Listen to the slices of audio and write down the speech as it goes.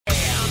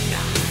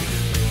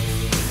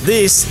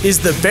This is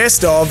the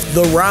best of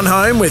The Run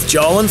Home with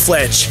Joel and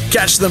Fletch.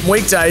 Catch them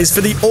weekdays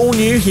for the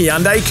all-new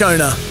Hyundai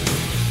Kona.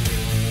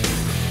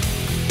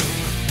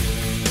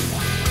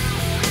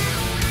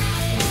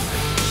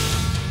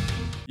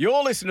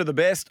 You're listening to the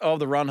best of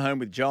The Run Home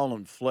with Joel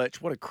and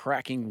Fletch. What a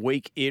cracking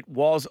week it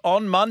was.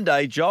 On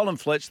Monday, Joel and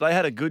Fletch, they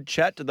had a good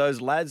chat to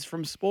those lads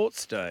from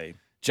Sports Day.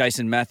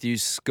 Jason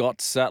Matthews, Scott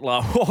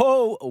Sattler.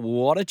 Whoa,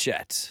 what a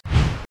chat.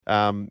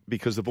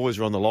 Because the boys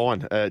are on the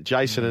line.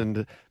 Jason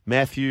and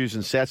Matthews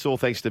and Sats, all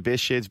thanks to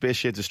Best Sheds. Best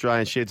Sheds,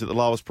 Australian sheds at the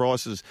lowest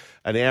prices.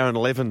 An hour and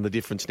 11 the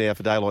difference now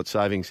for daylight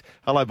savings.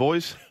 Hello,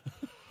 boys.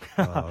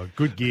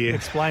 Good gear.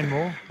 Explain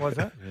more. Why's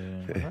that?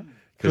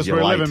 Because you're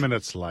we're late. 11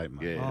 minutes late,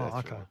 mate. Yeah,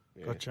 Okay.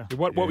 Gotcha.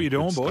 What were you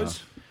doing,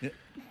 boys?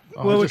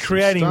 Well, we're just some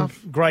creating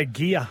stuff. great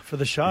gear for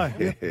the show.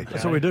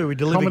 That's what we do. We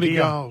deliver Comedy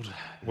gear. gold.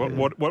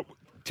 What?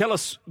 Tell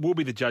us. We'll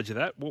be the judge of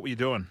that. What were you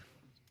doing?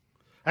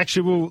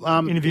 Actually, we'll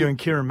Interviewing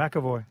Kieran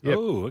McAvoy. Yep.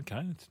 Oh,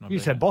 okay. That's not You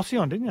just bad. had Bossy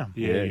on, didn't you?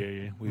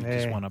 Yeah. We've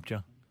just Yeah. one-upped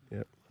you.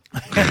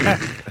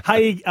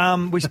 Hey,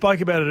 we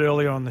spoke about it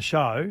earlier on the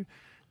show,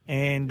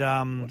 and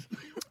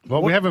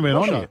Well, we haven't been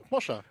on yet. Yeah,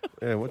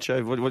 what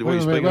show? What are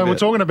you speaking Well, we're about?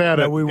 talking about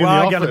it. we in were the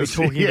going to be office.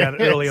 talking about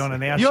it early on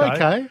in our You show.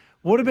 okay?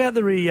 What about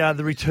the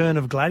return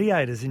of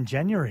Gladiators in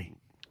January?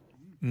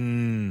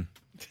 Don't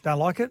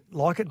like it?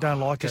 Like it? Don't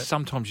like Because it?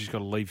 sometimes you've got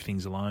to leave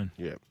things alone.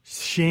 Yeah.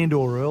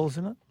 Shandor Earls,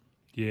 isn't it?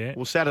 Yeah.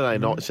 Well, Saturday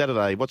night.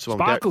 Saturday. What's the one?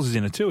 Sparkles is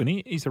in it too, and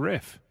he's the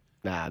ref.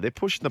 Nah, they're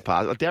pushing the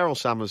pass. Daryl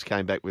Summers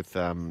came back with.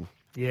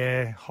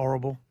 Yeah,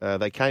 horrible.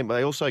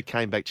 They also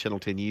came back Channel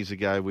 10 years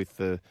ago with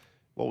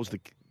what was the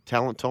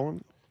talent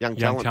time? Young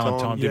Young talent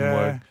time. didn't Yeah.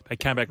 work. They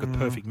came back with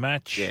perfect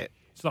match. Yeah.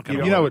 It's not going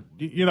to You know what?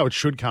 You know it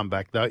should come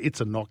back though. It's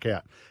a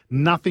knockout.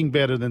 Nothing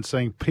better than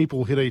seeing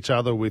people hit each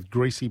other with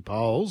greasy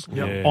poles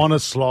Yeah. on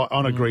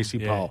a greasy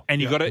pole.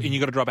 And you got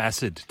to drop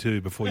acid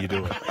too before you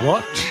do it.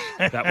 What?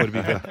 That would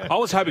be good. I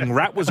was hoping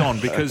Rat was on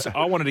because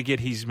I wanted to get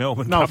his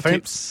Melbourne No Cup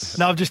offence.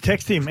 No, I've just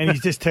texted him, and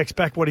he's just text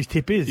back what his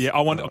tip is. Yeah,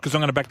 I want because I'm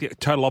going to back the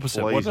total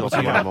opposite. Well, he's What's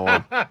not he coming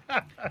going?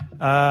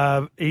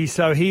 on.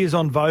 He is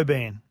on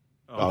Vauban.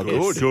 Oh,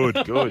 Yes.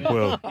 good.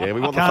 Well, yeah,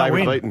 we want the Can't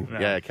favourite win.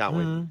 beaten. Yeah, can't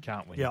win.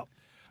 Can't win. Yep.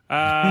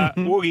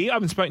 Woogie, I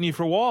haven't spoken to you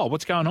for a while.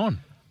 What's going on?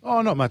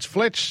 Oh, not much.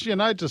 Fletch,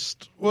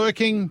 just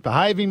working,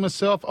 behaving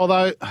myself.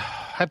 Although,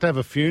 had to have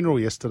a funeral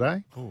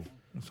yesterday. Oh,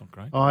 that's not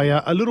great.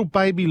 A little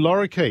baby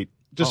lorikeet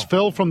just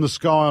fell from the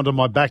sky onto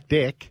my back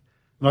deck,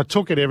 and I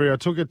took it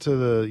to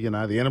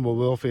the Animal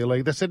Welfare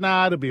League. They said,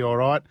 "Nah, it'll be all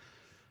right."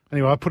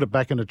 Anyway, I put it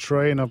back in a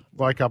tree, and I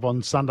woke up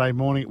on Sunday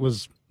morning. It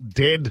was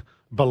dead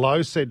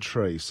below said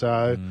tree.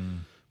 So,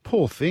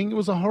 poor thing. It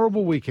was a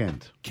horrible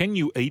weekend. Can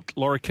you eat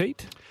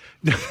lorikeet?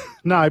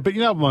 No, but you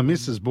know what my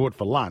missus bought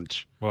for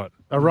lunch? What?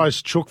 A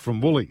roast chook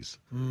from Woolies.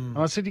 And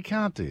I said, you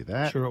can't do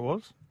that. Sure it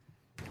was.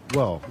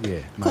 Well, yeah.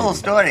 Cool maybe.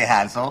 story,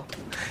 Hansel.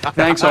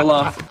 Thanks,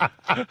 Olaf.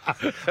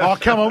 Oh,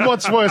 come on.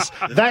 What's worse,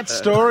 that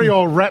story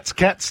or Rat's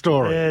cat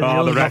story? Yeah, Oh, the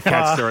nearly rat got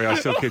cat far. story. I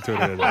still keep to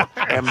it.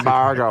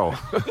 Embargo.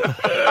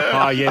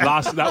 Oh, yeah,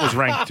 that was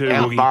ranked too,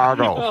 Woogie.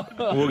 Embargo.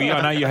 Woogie,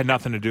 I know you had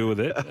nothing to do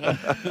with it.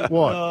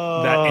 What?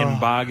 That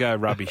embargo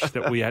rubbish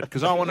that we had.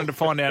 Because I wanted to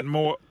find out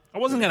more. I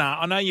wasn't going to.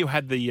 I know you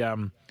had the.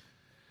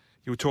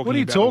 You were talking. What are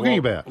you about, talking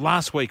about?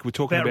 Last week we were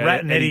talking About about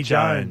Rat and Eddie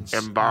Jones.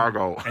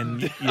 Embargo.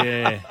 And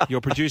yeah, your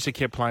producer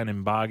kept playing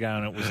embargo,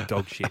 and it was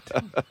dog shit.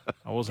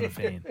 I wasn't a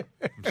fan.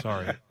 I'm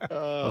sorry.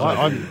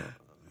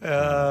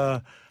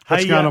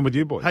 What's going on with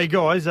you boys? Hey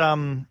guys,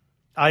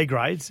 A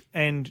grades,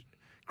 and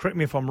correct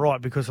me if I'm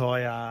right because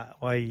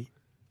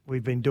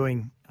we've been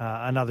doing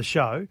another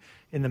show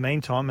in the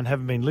meantime and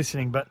haven't been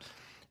listening. But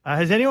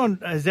has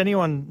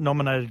anyone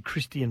nominated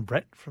Christy and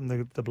Brett from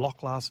the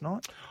block last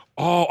night?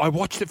 Oh, I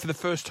watched it for the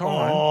first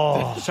time.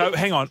 Oh. So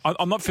hang on,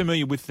 I'm not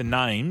familiar with the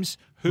names.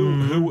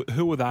 Who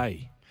were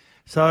they?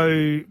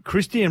 So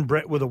Christy and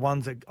Brett were the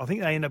ones that I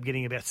think they ended up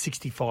getting about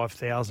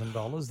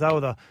 $65,000.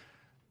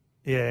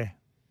 They were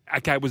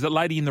Okay, was it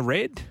Lady in the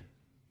Red?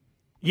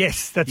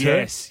 yes, that's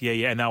Yes,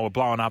 yeah, and they were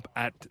blowing up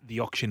at the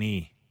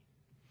auctioneer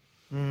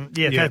her.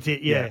 That's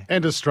it. Yeah.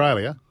 And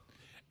Australia.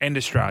 and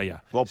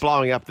Australia. Well,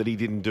 blowing up that he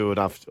didn't do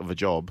enough of a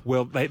job.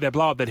 Well, they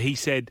blow up that he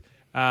said,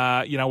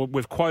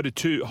 we've quoted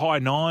high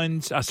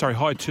twos,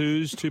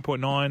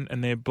 2.9,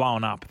 and they're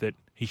blowing up that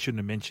he shouldn't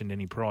have mentioned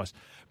any price.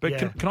 But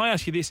Yeah. can I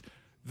ask you this?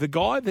 The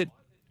guy that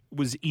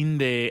was in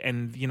there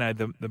and,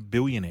 the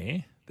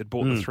billionaire that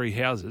bought the three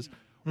houses,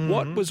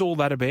 what was all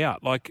that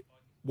about? Like,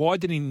 why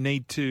did he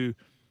need to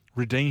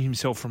redeem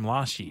himself from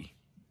last year?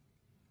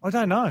 I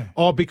don't know.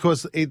 Oh,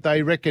 because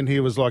they reckon he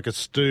was like a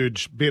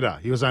stooge bidder.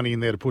 He was only in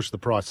there to push the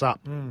price up.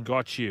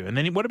 Got you. And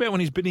then what about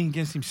when he's bidding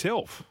against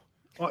himself?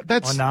 Oh,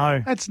 that's, I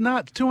know. That's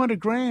nuts.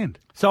 $200,000.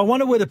 So I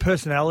wonder whether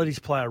personalities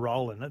play a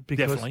role in it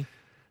because Definitely.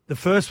 the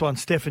first one,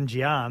 Stefan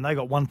Gian, they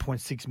got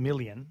 $1.6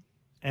 million,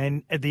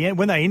 and at the end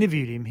when they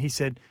interviewed him, he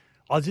said,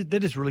 "They're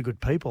just really good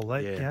people."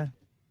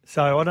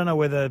 So I don't know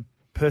whether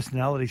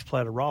personalities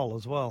played a role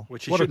as well.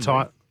 Which What a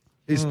tight.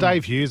 Is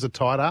Dave Hughes a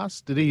tight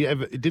ass? Did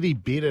he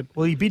bid it?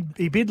 Well, he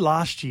bid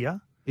last year,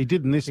 He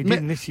didn't this He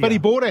didn't this But he year.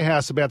 bought a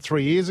house about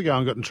 3 years ago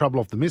and got in trouble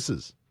off the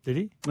missus. Did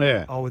he?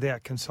 Yeah. Oh,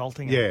 without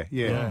consulting her.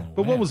 Yeah. Oh,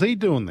 But what wow. was he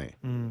doing there?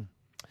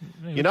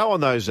 You know,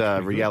 on those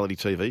reality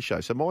TV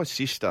shows. So my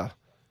sister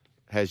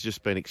has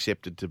just been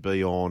accepted to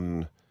be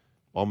on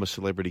I'm a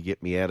Celebrity,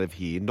 Get Me Out of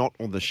Here. Not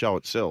on the show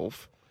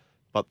itself,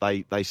 but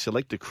they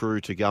select a crew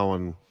to go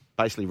and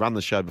basically run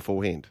the show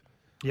beforehand.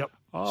 Yep.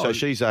 So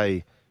she's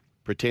a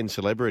pretend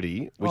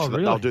celebrity, which Oh,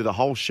 really? they'll do the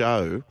whole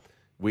show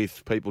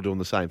with people doing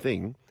the same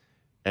thing,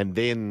 and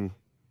then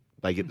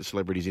they get the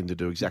celebrities in to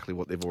do exactly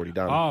what they've already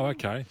done. Oh,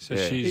 okay. So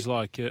Yeah. she's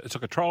like, it's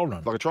like a trial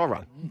run. Like a trial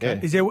run. Yeah.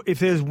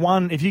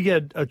 If you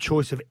get a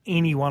choice of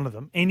any one of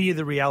them, any of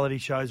the reality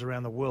shows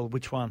around the world,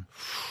 which one?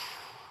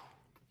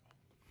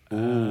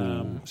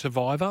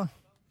 Survivor?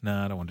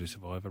 No, I don't want to do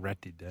Survivor.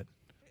 Rat did that.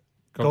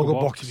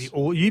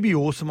 Gogglebox. You'd be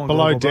awesome on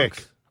Below Gogglebox.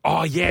 Deck.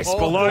 Oh, yes,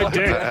 Below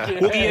Deck.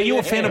 Woogie, are you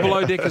a fan of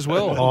Below Deck as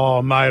well?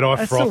 Oh, mate, I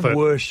That's froth the it.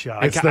 worst show.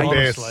 It's the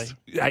honestly. best.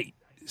 Hey,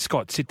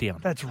 Scott, sit down.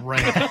 That's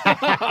rank.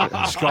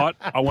 Scott,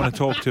 I want to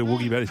talk to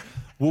Woogie about this.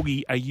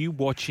 Woogie, are you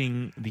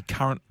watching the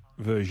current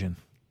version?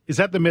 Is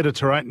that the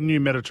new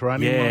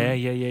Mediterranean one?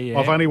 Yeah.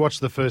 I've only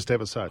watched the first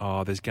episode.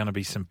 Oh, there's going to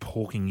be some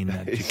porking in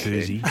that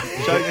jacuzzi.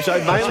 So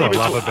mainly,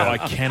 I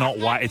cannot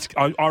wait.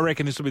 I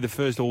reckon this will be the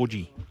first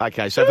orgy.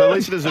 okay. So for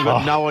listeners who've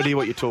got no idea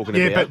what you're talking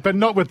Yeah, about, but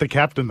not with the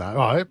captain, though,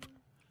 I hope.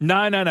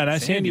 No.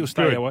 Sandy will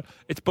stay Good. that way.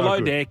 It's Below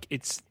good. Deck.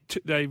 It's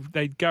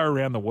they go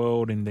around the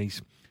world in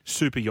these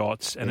super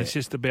yachts, and it's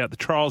just about the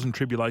trials and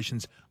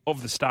tribulations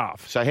of the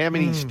staff. so how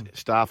many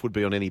staff would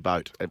be on any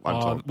boat at one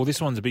Oh, time? well, this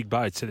one's a big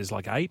boat, so there's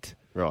like 8.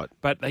 Right.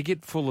 But they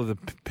get full of the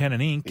pen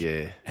and ink,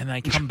 Yeah. and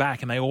they come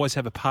back, and they always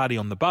have a party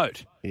on the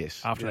boat.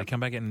 Yes. After they come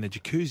back in the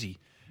jacuzzi,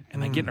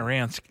 and they're getting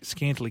around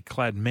scantily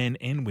clad men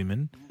and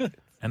women,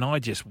 and I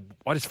just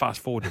fast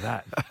forward to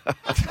that.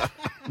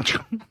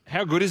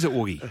 How good is it,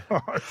 Woogie?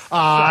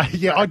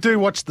 Yeah, I do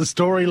watch the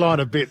storyline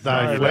a bit,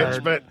 though,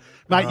 Fletch. But,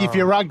 mate, if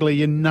you're ugly,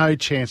 you're no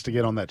chance to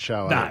get on that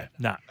show. are you?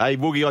 No. Hey,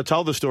 Woogie, I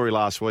told the story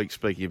last week,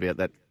 speaking about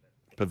that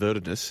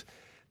pervertedness.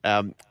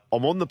 I'm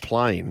on the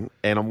plane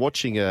and I'm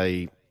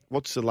watching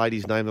what's the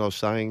lady's name that I was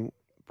saying,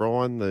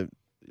 Brian?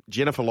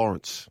 Jennifer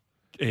Lawrence.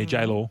 Yeah,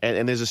 J-Law.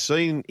 And there's a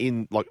scene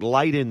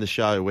late in the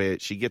show where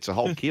she gets a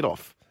whole kid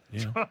off.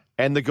 Yeah.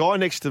 And the guy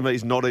next to me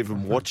is not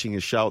even watching a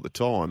show at the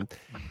time.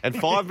 And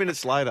 5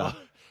 minutes later,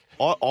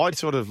 I'd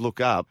sort of look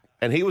up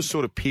and he was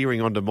sort of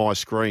peering onto my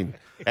screen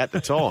at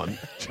the time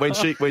when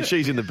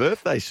she's in the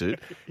birthday suit.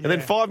 And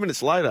then 5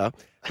 minutes later,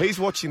 he's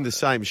watching the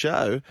same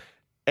show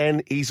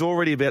and he's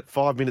already about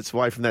 5 minutes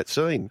away from that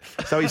scene.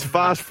 So he's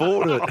fast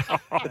forwarded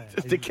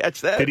to catch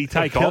that. Did he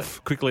take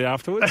off quickly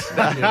afterwards?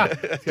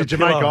 Did you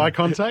make eye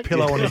contact?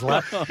 Pillow on his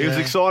lap. He was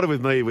excited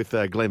with me with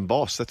Glenn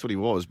Boss. That's what he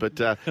was. But,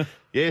 so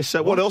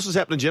what else is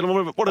happening,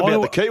 gentlemen? What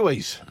about the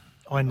Kiwis?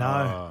 I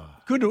know.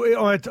 Good.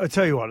 I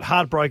tell you what,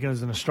 heartbreaking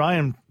as an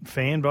Australian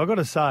fan, but I've got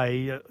to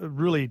say,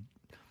 really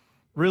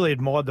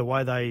admired the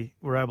way they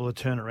were able to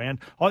turn around.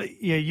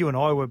 You and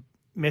I were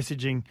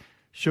messaging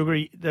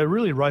Sugary. They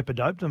really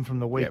rope-a-doped them from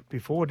the week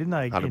before, didn't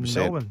they? 100%. In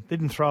Melbourne,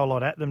 didn't throw a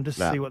lot at them, just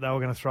No. see what they were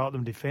going to throw at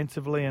them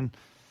defensively, and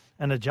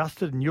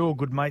adjusted. And your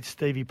good mate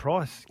Stevie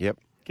Price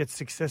gets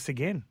success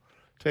again.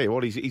 Tell you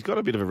what, he's got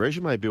a bit of a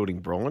resume building,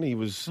 Brian. He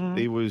was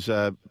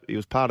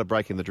part of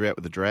breaking the drought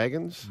with the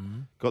Dragons.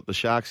 Got the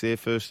Sharks their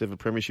first ever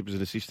premiership as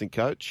an assistant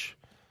coach.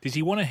 Does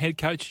he want a head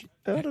coaching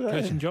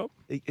job?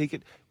 He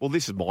could. Well,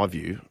 this is my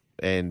view,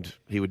 and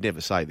he would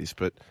never say this,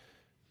 but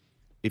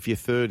if you're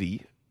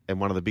 30 and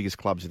one of the biggest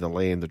clubs in the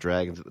land, the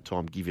Dragons at the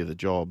time, give you the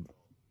job,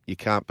 you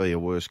can't be a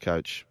worse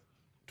coach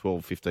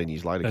 12, 15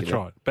 years later. That's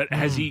right. But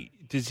does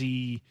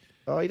he...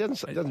 Oh, he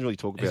doesn't really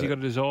talk about Has he it. got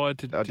a desire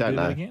to do don't that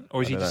know. again?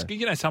 Or is he I don't just... know.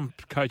 You know, some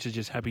coaches are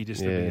just happy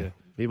just to be a...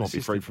 He might be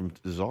free from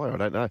desire. I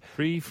don't know.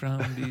 Free from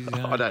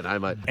desire. I don't know,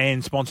 mate.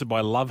 And sponsored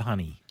by Love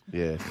Honey.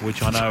 Yeah.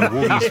 Which I know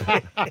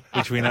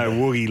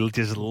Woogie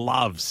just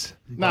loves.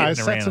 No,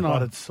 Getting Sats and,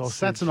 Potted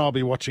sausage. Sats and I'll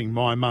be watching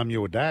My Mum,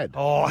 Your Dad.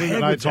 Oh, We've how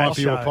got no good's time that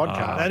for your show?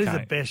 podcast. That is Okay.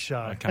 the best show.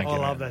 I can't I get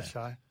love around that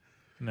show.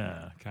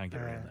 No, can't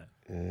get around that.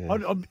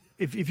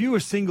 If you were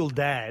a single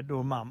dad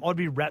or mum, I'd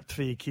be wrapped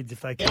for your kids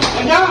if they could.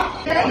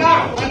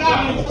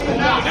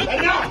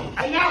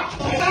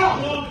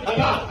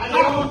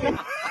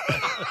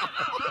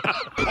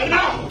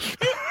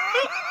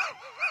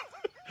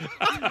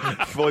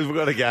 Boys, we've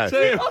got to go.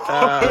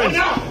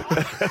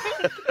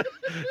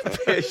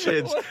 Bear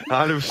Sheds, 100%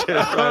 Australian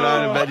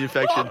owned and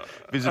manufactured.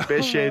 Visit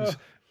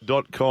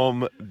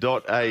bearsheds.com.au.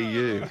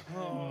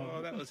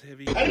 Oh, that was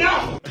heavy.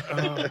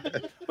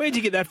 Where'd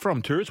you get that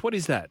from, Tourist? What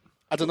is that?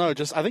 I don't know. I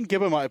think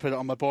Gibbo might have put it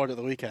on my board at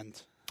the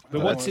weekend.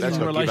 But what's it That's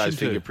in got relation Gibbo's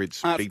to?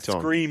 fingerprints That big time.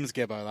 screams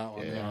Gibbo, that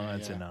one. Oh,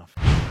 that's enough.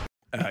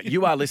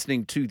 You are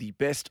listening to the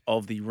best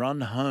of the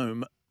run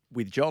home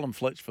with Joel and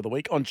Fletch for the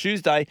week. On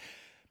Tuesday,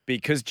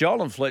 because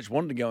Joel and Fletch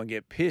wanted to go and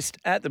get pissed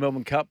at the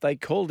Melbourne Cup, they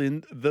called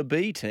in the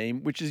B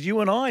team, which is you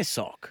and I,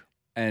 Sock.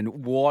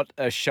 And what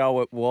a show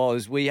it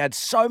was. We had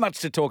so much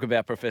to talk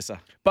about,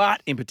 Professor.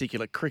 But in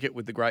particular, cricket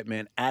with the great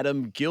man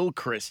Adam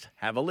Gilchrist.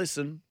 Have a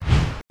listen.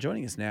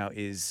 Joining us now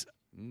is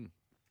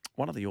one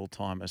one of the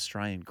all-time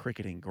Australian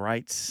cricketing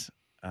greats.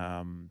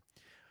 And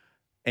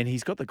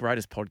he's got the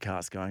greatest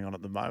podcast going on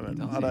at the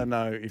moment. I don't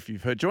know if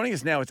you've heard. Joining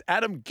us now, it's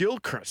Adam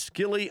Gilchrist.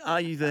 Gilly,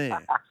 are you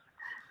there?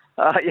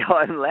 Yeah,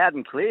 I'm loud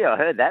and clear. I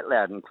heard that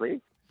loud and clear.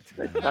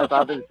 Let's hope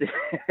others did.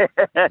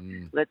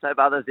 Let's hope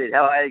others did.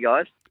 How are you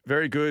guys?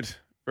 Very good.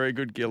 Very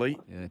good, Gilly.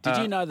 Yeah. Did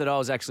you know that I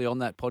was actually on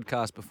that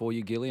podcast before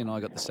you, Gilly, and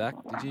I got the sack?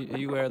 Are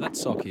you wearing that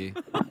sock here?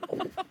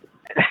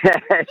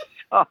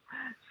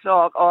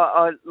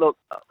 Look,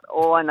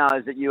 all I know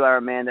is that you are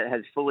a man that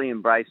has fully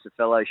embraced the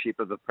fellowship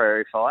of a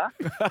prairie fire.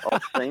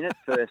 I've seen it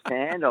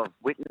firsthand. I've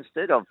witnessed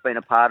it. I've been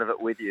a part of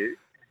it with you.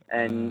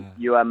 And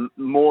you are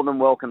more than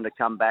welcome to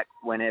come back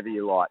whenever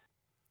you like.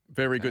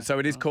 Very good. So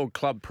it is called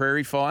Club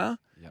Prairie Fire.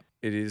 Yep.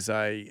 It is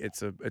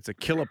it's a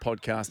killer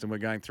podcast, and we're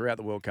going throughout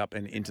the World Cup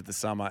and into the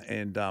summer.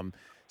 And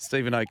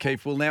Stephen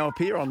O'Keefe will now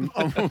appear on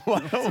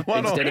one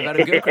Instead of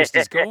Adam Gilchrist,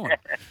 he's gone.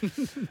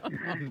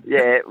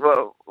 Yeah,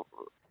 well,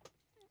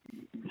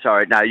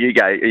 sorry, no, you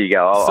go.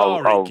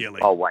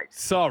 I'll wait.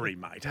 Sorry,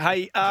 mate.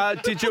 Hey,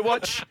 did you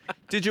watch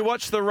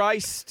the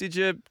race? Did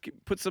you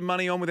put some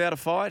money on without a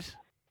fight?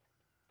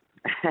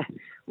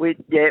 We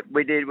did.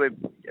 We've,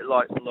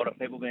 like a lot of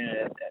people, been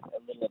at a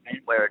little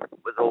event where it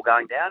was all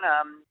going down.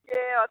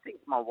 I think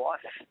my wife.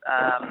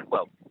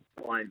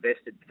 I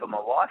invested for my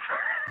wife,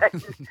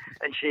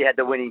 and she had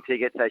the winning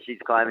ticket, so she's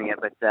claiming it.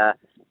 But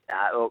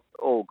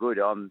all good.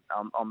 I'm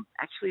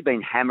actually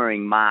been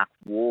hammering Mark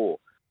Waugh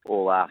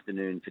all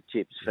afternoon for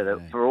tips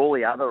for all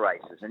the other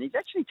races, and he's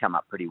actually come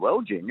up pretty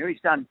well, Junior.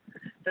 He's done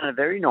a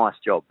very nice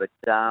job. But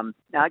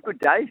good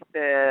day,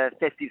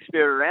 festive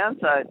spirit around.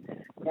 So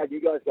how'd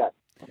you guys go?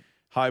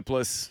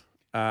 Hopeless.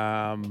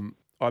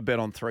 I bet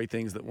on 3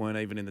 things that weren't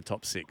even in the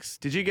top 6.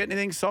 Did you get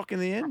anything, Sock, in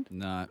the end?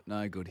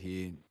 No good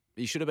here.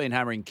 You should have been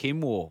hammering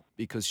Kim Waugh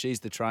because she's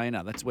the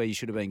trainer. That's where you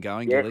should have been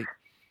going, Yeah. Gilly.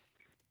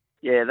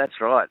 Yeah,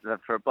 that's right.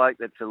 For a bloke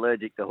that's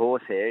allergic to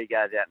horsehair, he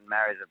goes out and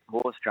marries a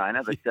horse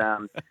trainer. But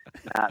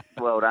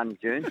well done,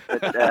 June.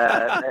 But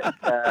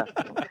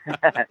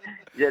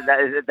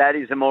that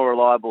is a more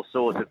reliable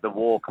source of the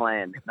Waugh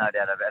clan, no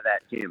doubt about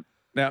that, Kim.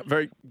 Now,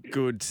 very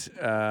good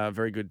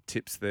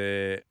tips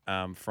there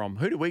from,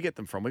 who did we get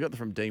them from? We got them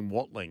from Dean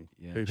Watling.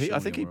 Yeah, I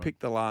think he picked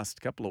the last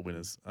couple of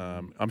winners.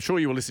 I'm sure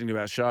you were listening to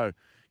our show,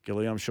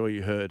 Gilly. I'm sure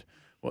you heard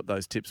what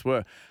those tips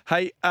were.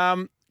 Hey,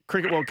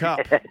 Cricket World Cup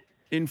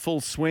in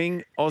full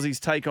swing. Aussies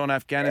take on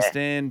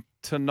Afghanistan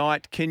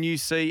tonight. Can you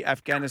see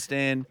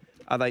Afghanistan?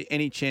 Are they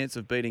any chance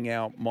of beating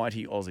our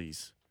mighty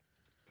Aussies?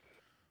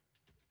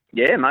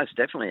 Yeah, most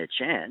definitely a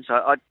chance.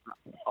 I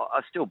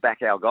still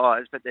back our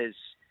guys, but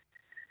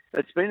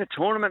it's been a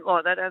tournament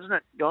like that, hasn't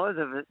it, guys?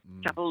 Of a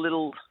couple of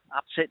little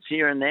upsets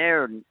here and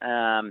there, and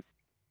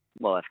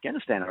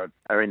Afghanistan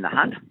are in the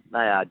hunt. They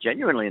are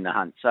genuinely in the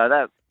hunt,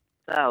 so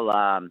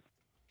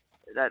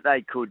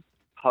they could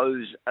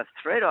pose a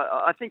threat.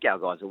 I think our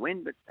guys will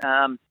win, but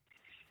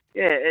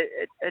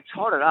it's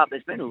hotted up.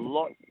 There's been a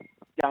lot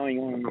going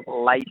on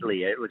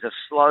lately. It was a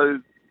slow,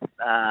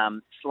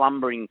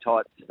 slumbering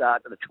type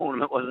start to the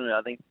tournament, wasn't it?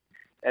 I think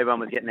everyone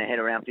was getting their head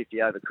around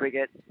 50 over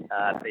cricket,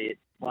 be it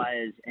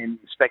players and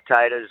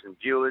spectators and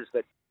viewers,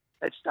 but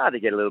it's started to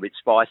get a little bit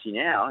spicy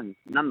now, and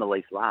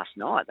nonetheless last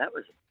night, that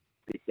was a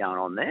bit going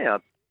on there.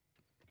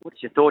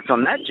 What's your thoughts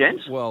on that,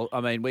 gents? Well, I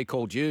mean, we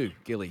called you,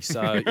 Gilly,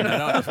 so,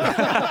 Yeah,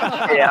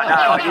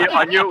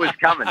 I knew it was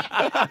coming. So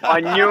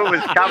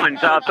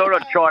I thought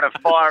I'd try to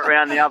fire it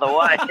around the other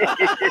way.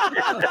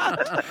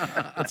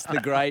 That's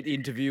the great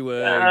interviewer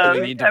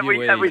doing the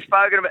interviewee.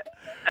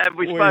 Have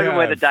we spoken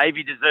whether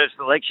Davey deserves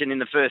selection in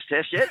the first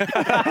test yet?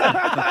 Because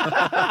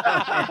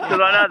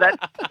I know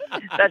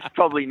that's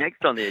probably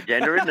next on the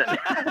agenda, isn't it?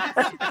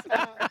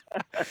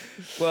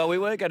 Well, we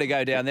weren't going to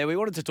go down there. We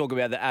wanted to talk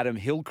about the Adam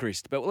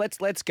Gilchrist, but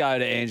let's go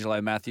to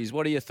Angelo Matthews.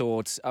 What are your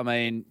thoughts? I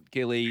mean,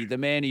 Gilly, the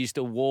man who used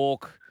to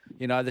walk,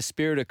 the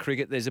spirit of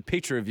cricket. There's a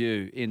picture of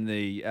you in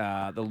the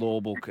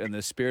law book, and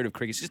the spirit of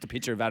cricket. It's just a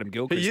picture of Adam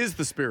Gilchrist. He is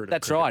the spirit of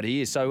That's cricket. right,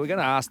 he is. So we're going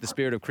to ask the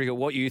spirit of cricket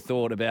what you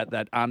thought about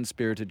that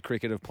unspirited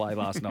cricket of play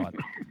last night.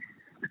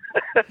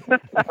 I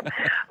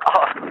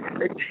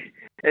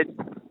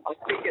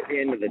think at the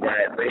end of the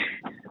day,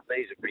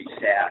 these are pretty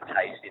sour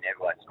taste in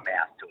everyone's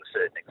mouth to a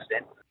certain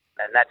extent,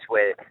 and that's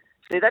where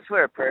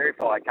a prairie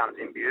fire comes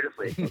in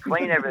beautifully. It can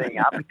clean everything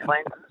up. It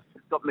cleanses.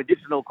 It's got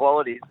medicinal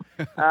qualities.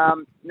 It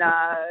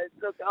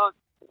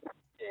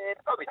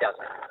probably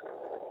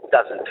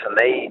doesn't for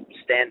me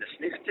stand the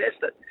sniff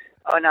test.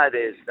 I know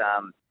there's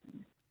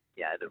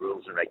the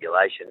rules and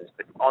regulations,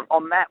 but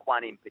on that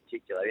one in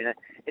particular, in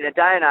a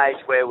day and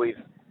age where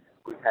we've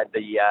had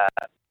the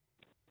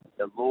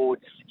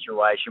Lord's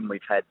situation,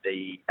 we've had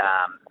the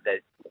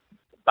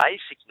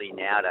basically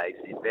nowadays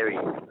is very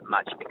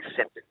much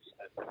acceptance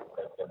of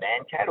the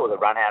man cat or the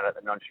run out at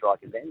the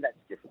non-striker's end. That's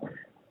just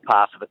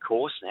par for the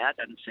course now. It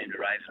doesn't seem to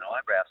raise an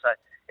eyebrow. So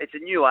it's a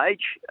new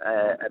age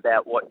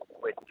about what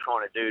we're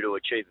trying to do to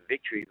achieve a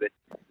victory. But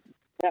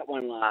that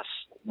one last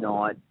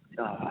night,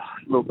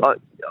 look,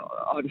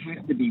 I'd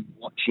have to be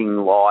watching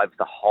live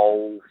the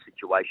whole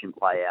situation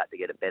play out to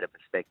get a better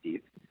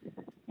perspective.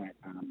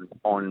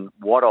 on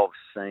what I've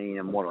seen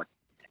and what I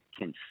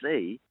can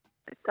see,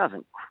 it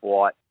doesn't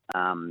quite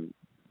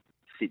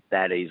sit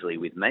that easily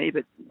with me.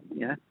 But who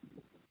knows?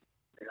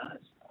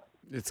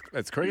 It's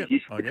cricket,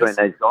 I between guess.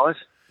 these guys.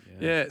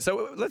 Yeah.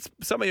 So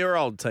some of your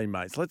old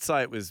teammates. Let's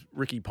say it was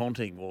Ricky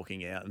Ponting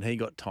walking out and he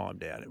got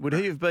timed out. Would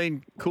he have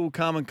been cool,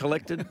 calm, and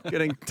collected,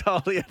 getting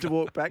told he had to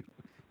walk back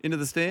into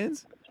the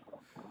stands?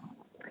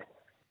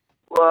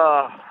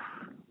 Well,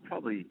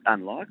 probably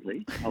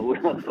unlikely, I would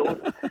have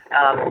thought.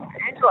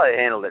 Angelo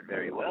handled it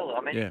very well.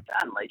 I mean, Yeah.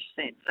 He's unleashed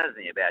sense, hasn't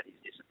he, about his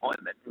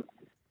disappointment.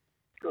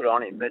 Good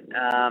on him. But,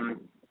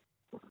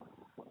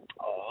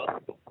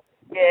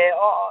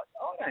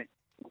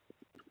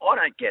 I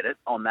don't get it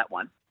on that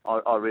one.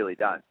 I really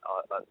don't.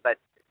 But I've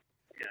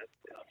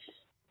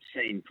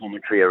seen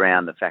commentary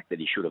around the fact that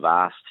he should have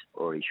asked,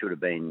 or he should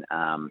have been,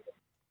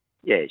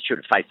 should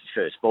have faced his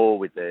first ball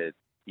with the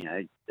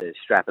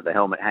strap of the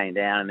helmet hanging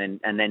down, and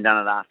then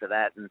done it after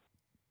that, and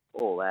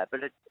all that.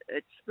 But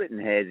it's splitting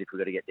hairs if we've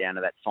got to get down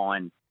to that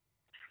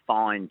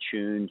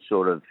fine-tuned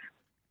sort of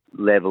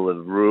level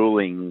of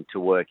ruling to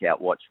work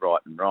out what's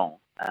right and wrong.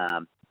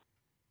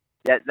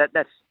 That's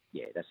the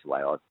way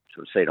I sort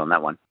of see it on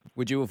that one.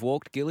 Would you have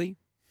walked, Gilly?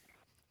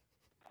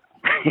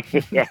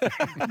 Yeah,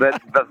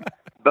 but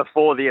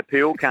before the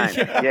appeal came,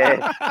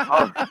 yeah.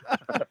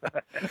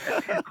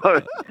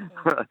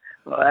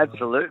 Well,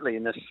 absolutely.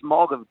 In the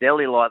smog of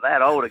Delhi like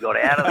that, I would have got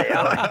out of there.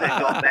 I would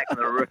have gone back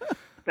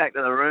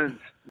to the rooms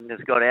and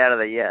just got out of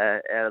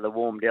the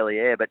warm Delhi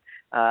air. But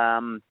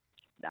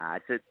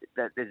there's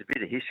a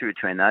bit of history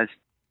between those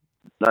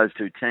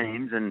two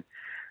teams, and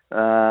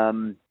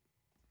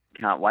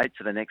can't wait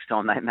for the next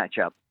time they match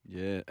up.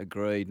 Yeah,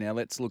 agreed. Now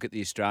let's look at the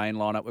Australian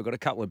lineup. We've got a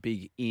couple of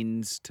big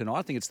ins tonight.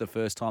 I think it's the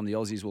first time the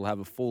Aussies will have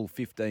a full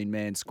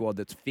 15-man squad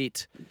that's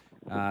fit.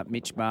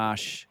 Mitch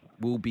Marsh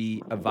will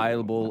be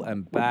available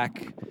and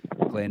back.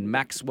 Glenn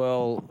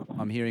Maxwell,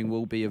 I'm hearing,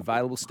 will be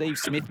available. Steve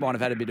Smith might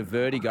have had a bit of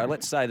vertigo.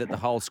 Let's say that the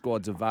whole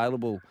squad's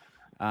available.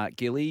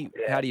 Gilly,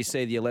 how do you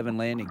see the 11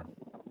 landing?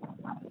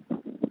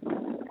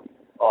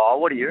 Oh,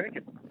 what do you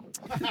reckon?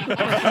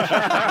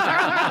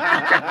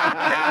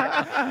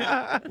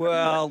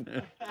 Well,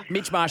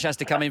 Mitch Marsh has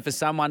to come in for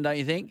someone, don't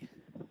you think?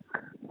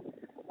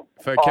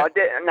 Look, I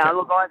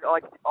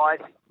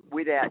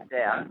without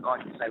doubt, I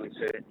can say with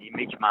certainty,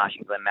 Mitch Marsh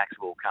and Glenn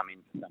Maxwell will come in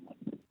for someone.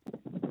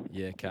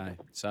 Yeah, okay.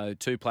 So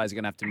two players are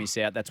going to have to miss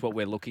out. That's what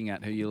we're looking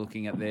at. Who you're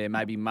looking at there?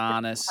 Maybe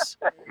Marnus.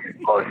 I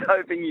was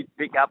hoping you'd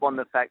pick up on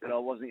the fact that I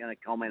wasn't going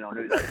to comment on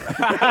who those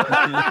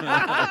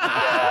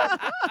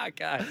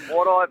Okay.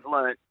 What I've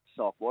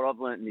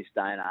learnt in this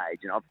day and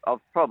age, and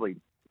I've probably,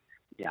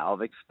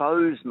 I've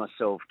exposed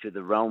myself to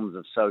the realms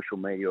of social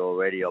media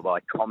already by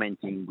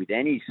commenting with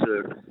any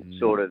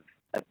sort of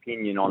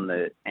opinion on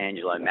the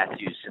Angelo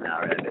Matthews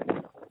scenario.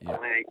 But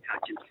I ain't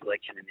touching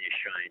selection in the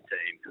Australian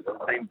team because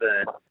I've been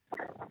burnt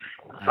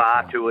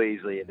far too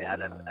easily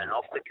about an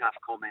off-the-cuff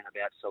comment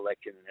about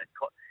selection, and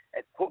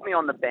it put me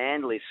on the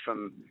banned list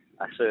from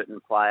a certain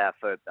player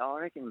for, I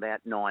reckon,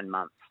 about 9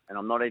 months, and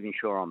I'm not even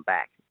sure I'm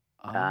back.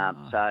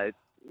 So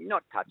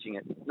not touching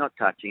it.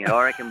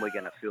 I reckon we're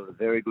going to field a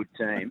very good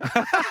team.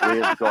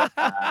 We have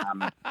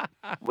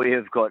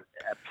got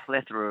a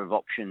plethora of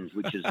options,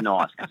 which is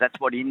nice because that's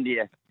what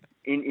India.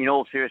 In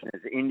all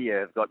seriousness,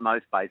 India have got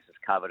most bases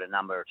covered a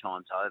number of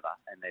times over,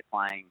 and they're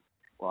playing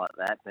like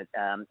that. But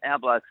our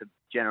blokes are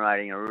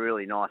generating a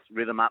really nice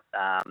rhythm up.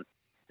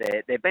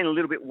 They've been a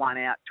little bit one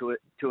out to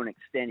an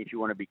extent, if you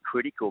want to be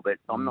critical. But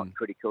I'm not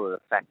critical of the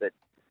fact that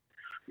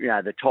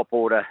the top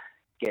order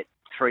get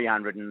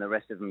 300 and the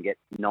rest of them get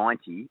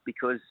 90,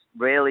 because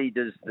rarely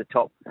does the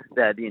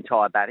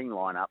entire batting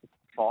lineup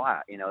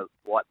fire in a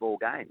white ball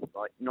game.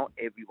 Like, not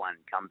everyone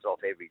comes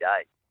off every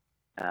day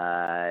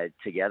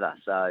together.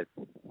 So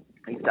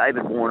if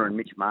David Warner and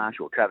Mitch Marsh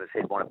or Travis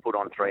Head want to put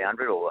on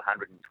 300 or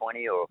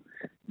 120 or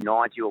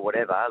 90 or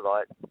whatever,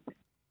 like,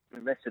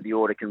 the rest of the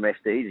order can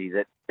rest easy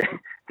that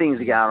things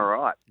are going all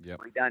right. Yep.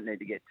 We don't need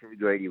to get too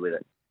greedy with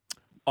it.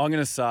 I'm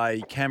going to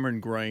say Cameron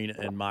Green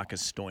and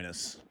Marcus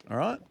Stoinis. All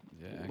right?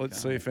 Yeah, okay.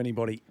 Let's see if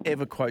anybody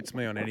ever quotes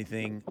me on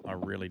anything. I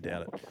really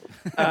doubt it.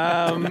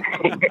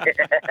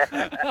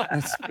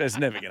 That's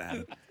never going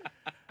to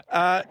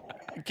happen.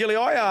 Gilly,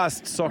 I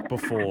asked Sock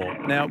before.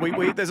 Now,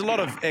 there's a lot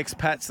of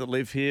expats that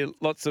live here,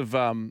 lots of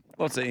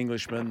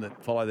Englishmen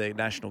that follow their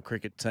national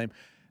cricket team.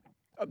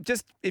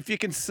 Just if you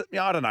can,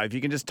 I don't know, if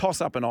you can just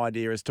toss up an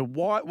idea as to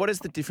what is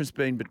the difference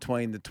been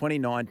between the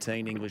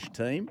 2019 English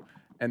team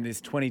and this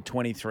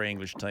 2023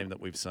 English team that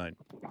we've seen?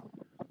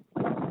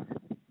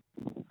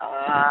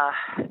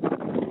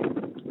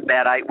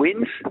 About 8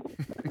 wins.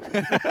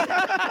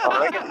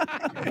 I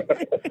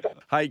reckon.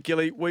 Hey,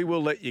 Gilly, we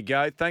will let you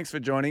go. Thanks for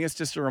joining us.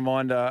 Just a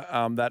reminder,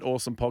 that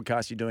awesome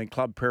podcast you're doing,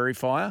 Club Prairie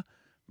Fire.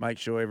 Make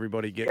sure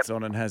everybody gets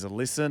on and has a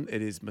listen.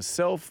 It is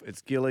myself,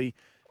 it's Gilly,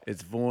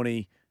 it's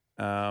Vaughnie,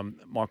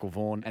 Michael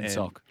Vaughan. And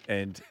Sock.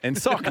 And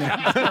Sock now.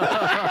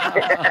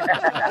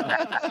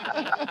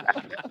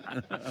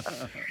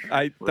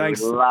 Hey,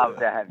 thanks. We'd love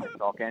to have you,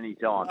 Sock,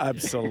 anytime.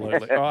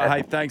 Absolutely. All right,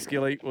 hey, thanks,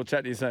 Gilly. We'll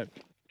chat to you soon.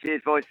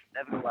 Cheers, boys.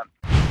 Have a good one.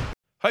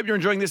 Hope you're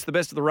enjoying this, the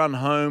best of the run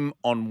home.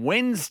 On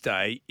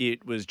Wednesday,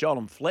 it was Joel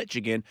and Fletch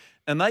again,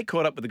 and they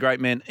caught up with the great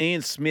man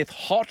Ian Smith,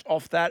 hot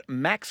off that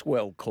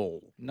Maxwell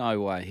call. No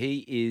way.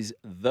 He is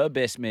the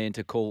best man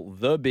to call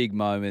the big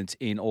moments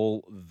in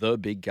all the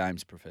big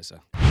games, Professor.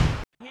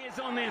 Here's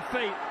on their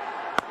feet.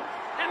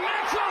 And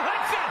Maxwell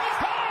hits it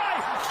high.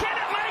 Can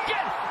it make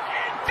it?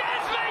 It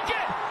does make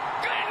it.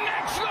 Glenn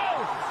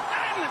Maxwell.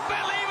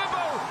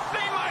 Unbelievable.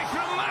 The most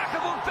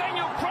remarkable thing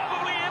you'll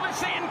probably ever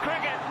see in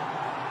cricket.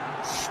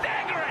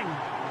 Staggering.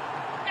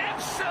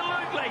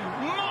 Absolutely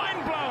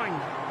mind-blowing.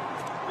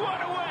 What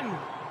a win.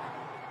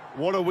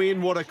 What a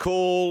win, what a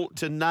call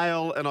to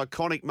nail an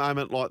iconic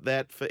moment like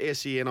that for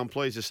SEN. I'm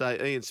pleased to say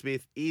Ian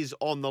Smith is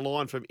on the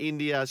line from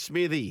India.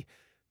 Smithy,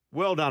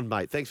 well done,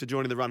 mate. Thanks for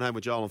joining the run home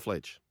with Joel and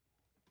Fletch.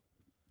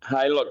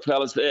 Hey, look,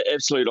 fellas,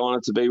 absolute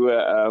honour to be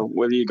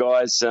with you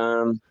guys.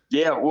 I'm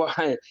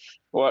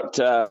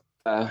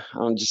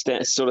just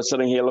sort of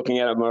sitting here looking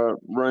out of my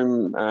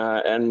room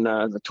and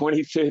the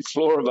 23rd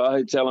floor of a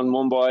hotel in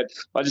Mumbai.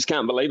 I just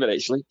can't believe it,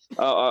 actually.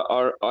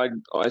 I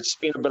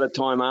spent a bit of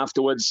time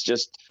afterwards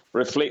just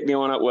reflecting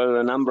on it with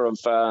a number of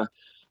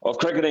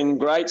cricketing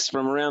greats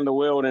from around the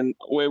world, and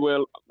we were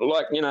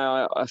like,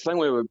 I think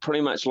we were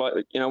pretty much like,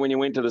 when you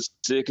went to the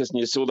circus and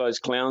you saw those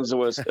clowns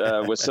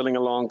that were sitting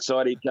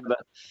alongside each other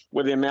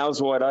with their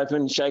mouths wide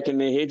open, shaking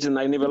their heads, and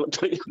they never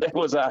looked at you. That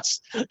was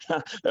us.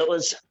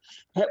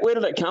 Where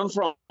did it come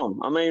from?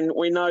 I mean,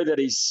 we know that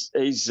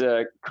he's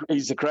a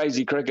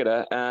crazy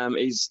cricketer.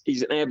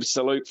 He's an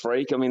absolute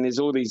freak. I mean, there's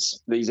all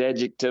these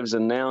adjectives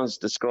and nouns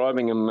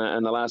describing him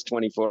in the last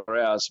 24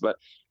 hours, but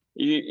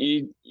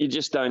you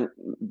just don't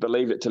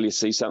believe it till you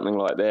see something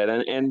like that.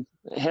 And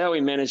how he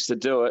managed to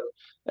do it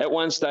at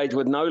one stage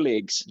with no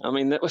legs. I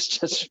mean, that was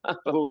just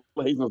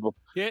unbelievable.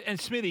 Yeah, and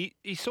Smithy,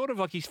 he's sort of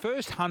like his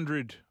first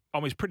 100,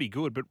 he's pretty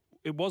good, but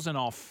it wasn't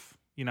off,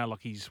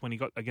 like when he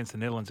got against the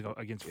Netherlands,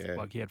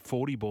 he had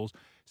 40 balls.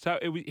 So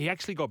he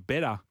actually got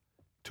better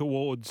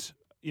towards,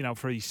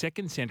 for his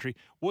second century.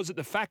 Was it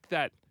the fact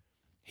that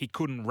he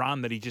couldn't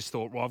run that he just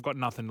thought, well, I've got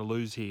nothing to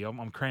lose here.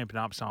 I'm cramping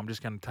up, so I'm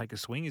just going to take a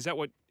swing. Is that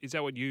what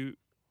you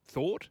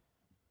thought?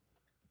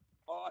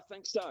 Oh, I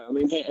think so. I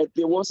mean,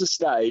 there was a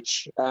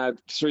stage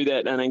through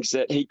that innings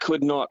that he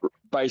could not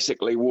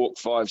basically walk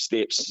 5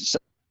 steps. So,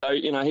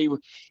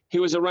 he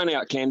was a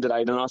run-out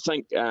candidate, and I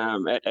think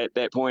at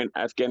that point,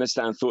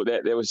 Afghanistan thought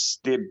that there was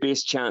their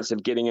best chance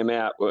of getting him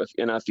out.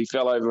 If he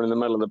fell over in the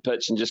middle of the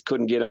pitch and just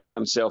couldn't get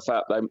himself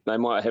up, they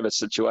might have a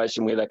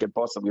situation where they could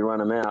possibly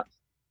run him out.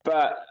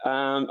 But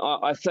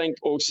I think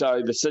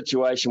also the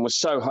situation was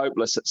so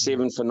hopeless at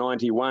 7 for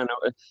 91.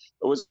 It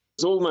was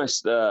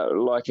almost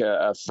like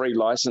a free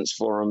license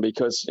for him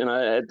because,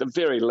 at the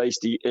very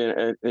least,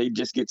 he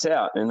just gets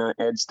out and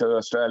adds to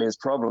Australia's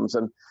problems.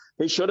 And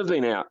he should have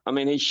been out. I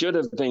mean, he should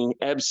have been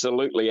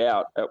absolutely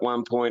out at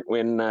one point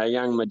when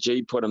young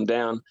Majid put him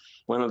down.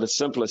 One of the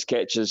simplest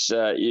catches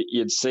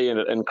you'd see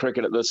in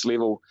cricket at this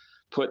level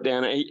put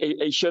down.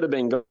 He should have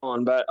been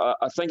gone. But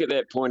I think at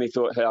that point he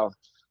thought, hell,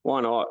 why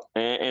not?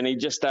 And he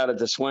just started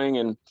to swing,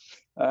 and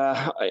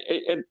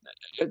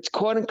it's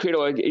quite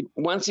incredible.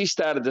 Once he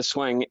started to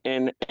swing,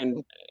 and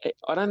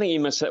I don't think he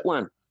missed that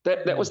one.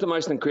 That was the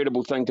most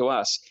incredible thing to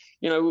us.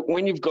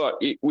 When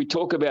we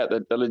talk about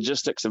the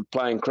logistics of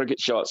playing cricket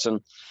shots and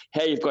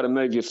how you've got to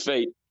move your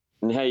feet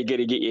and how you got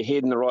to get your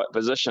head in the right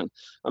position.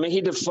 I mean,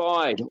 he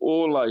defied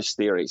all those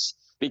theories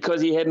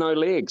because he had no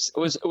legs. It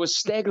was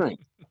staggering.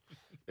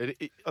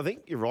 I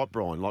think you're right,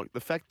 Brian. Like the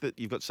fact that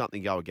you've got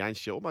something go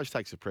against you almost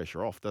takes the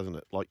pressure off, doesn't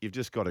it? Like you've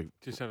just got to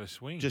have a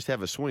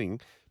swing.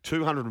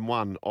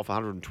 201 off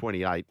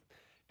 128.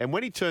 And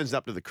when he turns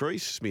up to the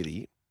crease,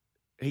 Smithy,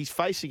 he's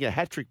facing a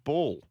hat-trick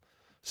ball.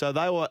 So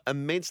they were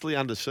immensely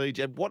under siege.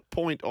 At what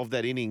point of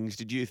that innings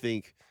did you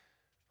think,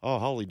 oh,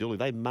 holy dooly,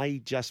 they may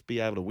just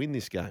be able to win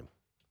this game?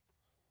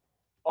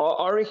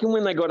 I reckon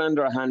when they got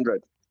under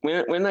 100.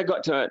 When they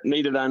got to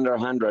needed under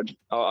 100,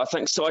 I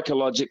think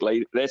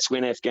psychologically that's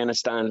when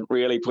Afghanistan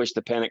really pushed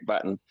the panic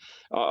button.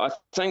 I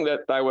think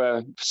that they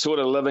were sort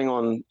of living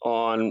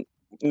on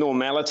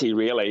normality,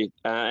 really,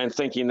 and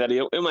thinking that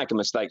he'll make a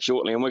mistake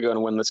shortly and we're going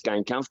to win this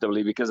game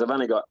comfortably because they've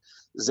only got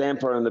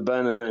Zampa in the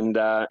bin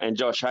and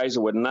Josh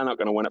Hazlewood, and they're not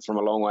going to win it from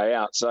a long way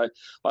out. So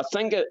I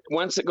think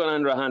once it got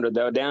under 100,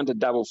 they were down to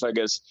double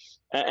figures.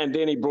 And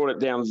then he brought it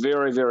down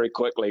very, very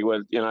quickly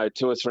with, 2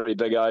 or 3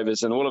 big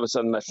overs. And all of a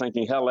sudden they're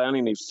thinking, hell, they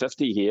only need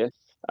 50 here.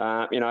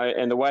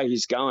 And the way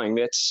he's going,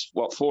 that's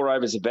 4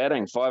 overs of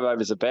batting, 5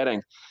 overs of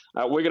batting.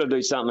 We're going to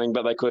do something,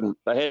 but they couldn't.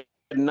 They had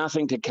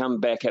nothing to come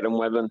back at him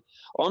with. And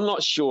I'm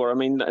not sure. I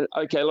mean,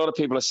 okay, a lot of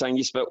people are saying,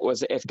 yes, but it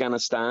was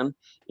Afghanistan.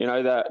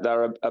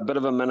 They're a bit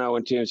of a minnow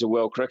in terms of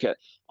world cricket.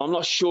 I'm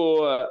not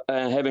sure,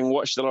 having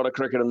watched a lot of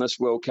cricket in this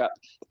World Cup,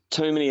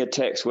 too many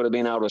attacks would have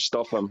been able to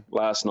stop him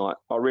last night.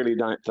 I really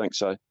don't think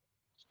so.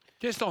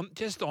 Just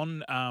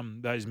on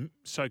those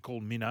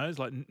so-called minnows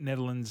like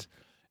Netherlands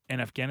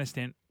and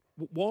Afghanistan,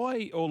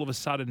 why all of a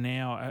sudden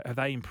now have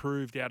they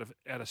improved out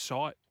of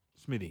sight,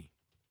 Smithy?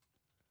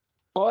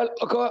 I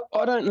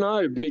don't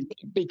know,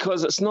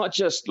 because it's not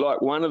just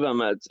like one of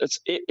them. It's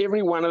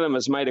every one of them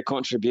has made a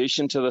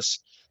contribution to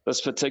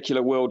this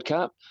particular World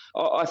Cup.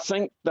 I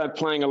think they're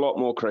playing a lot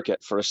more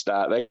cricket for a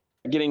start. They're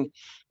getting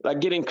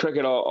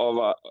cricket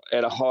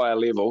at a higher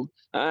level,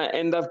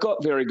 and they've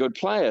got very good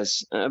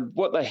players.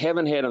 What they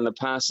haven't had in the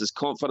past is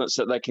confidence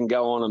that they can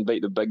go on and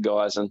beat the big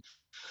guys. And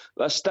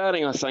they're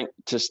starting, I think,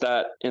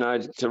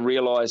 to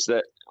realise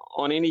that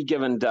on any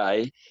given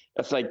day,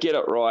 if they get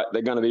it right,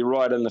 they're going to be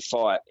right in the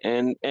fight.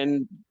 And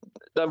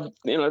they've,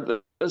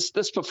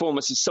 this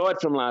performance, aside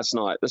from last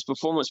night, this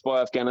performance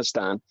by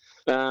Afghanistan,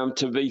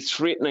 to be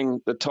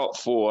threatening the top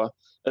four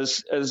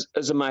is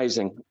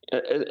amazing.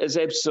 It's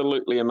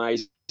absolutely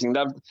amazing.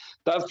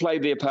 They've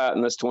played their part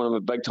in this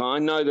tournament big time. I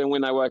know that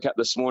when they woke up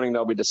this morning,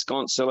 they'll be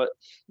disconsolate.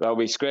 They'll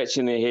be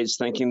scratching their heads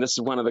thinking this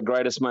is one of the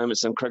greatest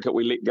moments in cricket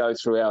we let go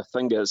through our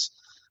fingers.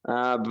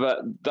 But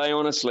they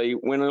honestly,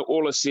 when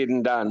all is said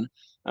and done,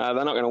 they're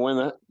not going to win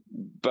it,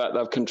 but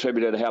they've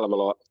contributed a hell of a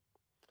lot.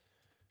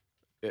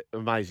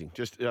 Amazing,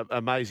 just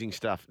amazing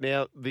stuff.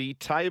 Now, the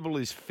table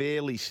is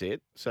fairly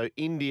set. So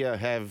India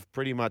have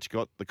pretty much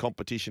got the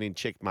competition in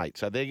checkmate.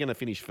 So they're going to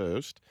finish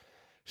first.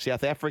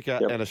 South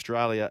Africa and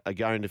Australia are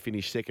going to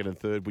finish second and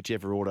third,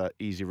 whichever order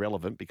is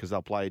irrelevant because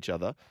they'll play each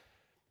other.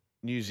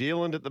 New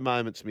Zealand at the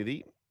moment,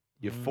 Smithy,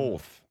 you're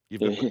fourth.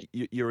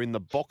 You're in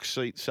the box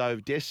seat. So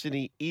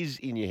destiny is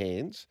in your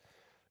hands.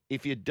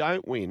 If you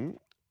don't win,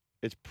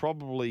 it's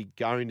probably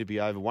going to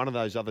be over. One of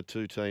those other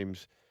two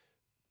teams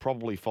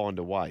probably find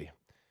a way.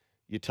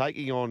 You're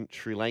taking on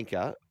Sri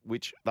Lanka,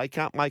 which they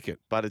can't make it,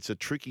 but it's a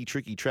tricky,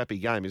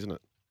 trappy game, isn't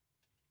it?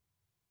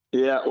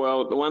 Yeah,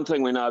 well, the one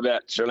thing we know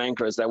about Sri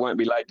Lanka is they won't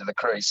be late to the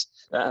crease.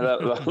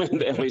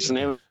 At least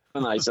never,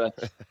 they?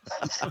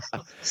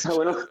 So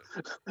we're not.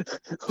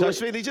 So,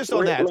 Smithy, just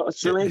on that.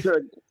 Sri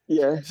Lanka,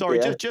 yeah. Sorry,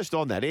 yeah. Just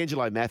on that.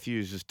 Angelo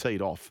Matthews has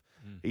teed off.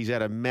 He's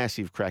had a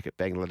massive crack at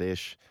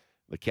Bangladesh,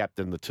 the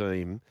captain, the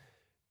team.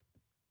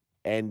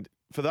 And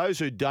for those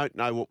who don't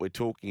know what we're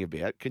talking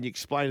about, can you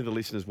explain to the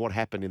listeners what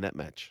happened in that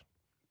match?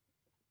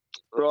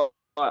 Right.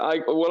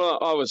 I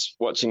was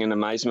watching in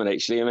amazement,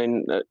 actually. I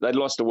mean, they'd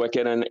lost a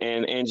wicket and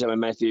Angelo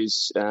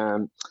Matthews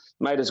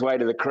made his way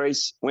to the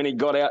crease. When he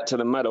got out to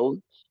the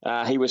middle,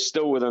 he was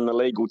still within the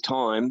legal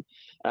time.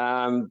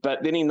 But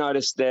then he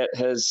noticed that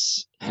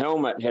his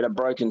helmet had a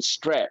broken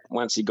strap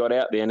once he got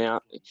out there. Now,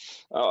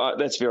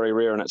 that's very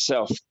rare in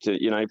itself, for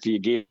your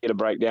gear to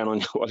break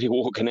down while you're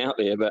walking out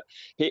there. But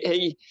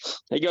he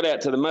got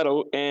out to the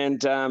middle, and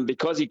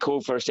because he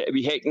called for a strap,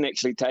 he hadn't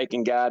actually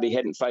taken guard. He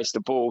hadn't faced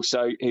the ball,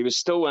 so he was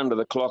still under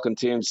the clock in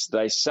terms of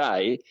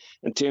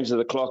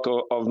the clock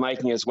of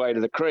making his way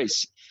to the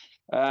crease.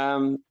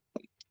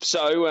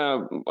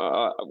 So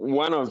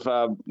one of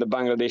the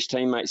Bangladesh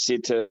teammates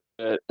said to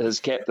his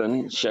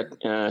captain,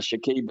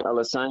 Shakib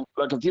Al-Hussain,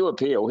 look, if you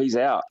appeal, he's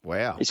out.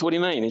 Wow. He said, what do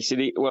you mean? He said,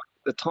 at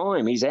the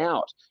time, he's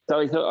out. So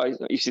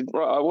he said,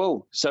 right, I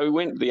will. So he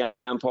went to the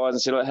umpires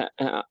and said,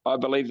 I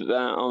believe that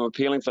I'm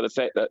appealing for the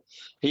fact that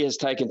he has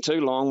taken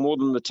too long, more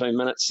than the 2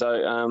 minutes.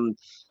 So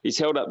he's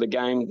held up the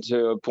game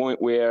to a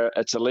point where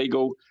it's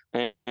illegal,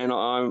 and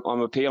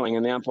I'm appealing.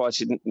 And the umpire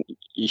said,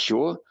 you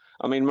sure?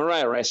 I mean, Murray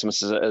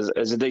Erasmus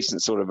is a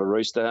decent sort of a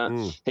rooster.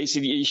 He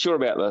said, are you sure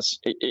about this?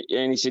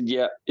 And he said,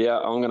 yeah,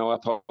 I'm going to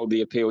uphold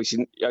the appeal. He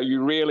said, are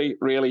you really,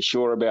 really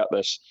sure about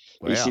this?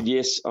 Wow. He said,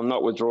 yes, I'm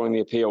not withdrawing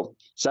the appeal.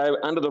 So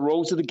under the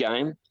rules of the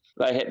game,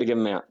 they had to give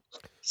him out.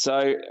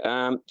 So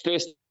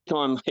first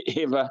time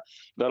ever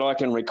that I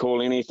can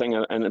recall anything,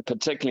 and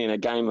particularly in a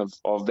game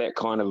of that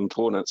kind of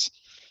importance.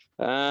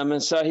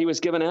 And so he was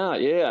given out,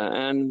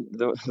 and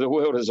the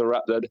world has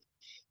erupted.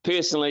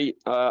 Personally,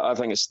 I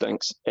think it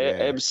stinks. It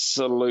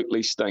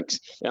absolutely stinks.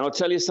 And I'll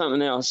tell you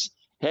something else.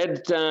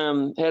 Had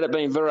it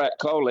been Virat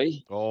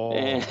Kohli,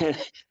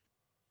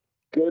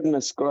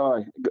 goodness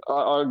cry,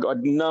 I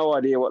had no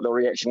idea what the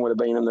reaction would have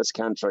been in this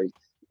country.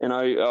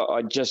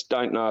 I just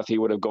don't know if he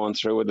would have gone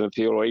through with an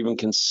appeal or even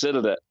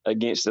considered it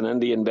against an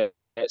Indian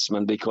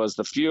batsman, because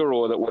the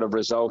furor that would have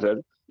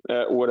resulted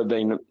would have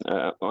been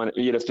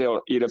you'd have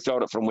felt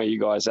it from where you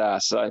guys are.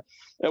 So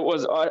it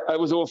was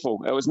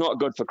awful. It was not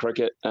good for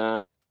cricket.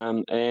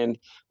 And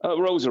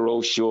rules are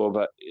rules, sure,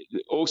 but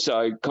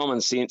also common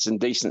sense and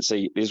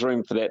decency. There's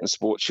room for that in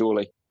sport,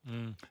 surely.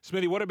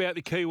 Smithy, what about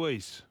the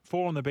Kiwis?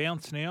 4 on the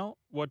bounce now.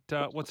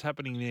 What's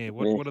happening there?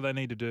 What do they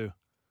need to do?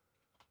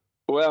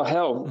 Well,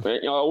 hell,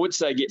 I would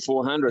say get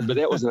 400, but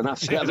that wasn't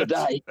enough the other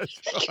day.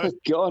 Good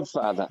God,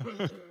 Father,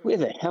 where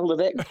the hell did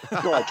that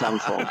guy come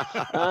from?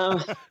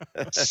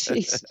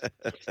 Jeez.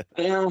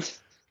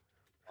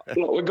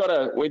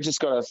 We've just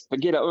got to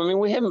forget it. I mean,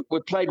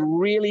 we've played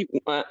really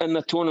in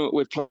the tournament.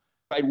 We've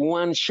played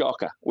one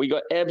shocker. We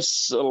got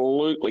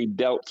absolutely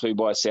dealt to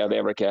by South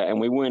Africa, and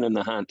we weren't in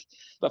the hunt.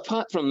 But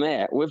apart from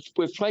that,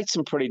 we've played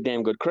some pretty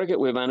damn good cricket.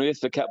 We've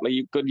unearthed a couple of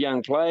good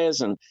young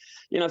players, and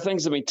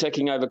things have been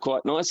ticking over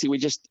quite nicely.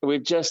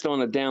 We've just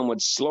on a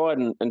downward slide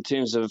in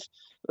terms of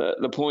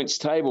the points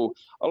table.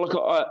 Look,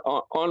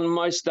 on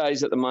most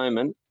days at the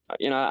moment,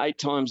 8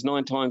 times,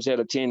 9 times out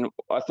of 10,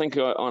 I think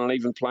on an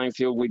even playing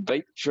field, we'd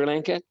beat Sri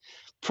Lanka.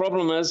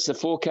 Problem is the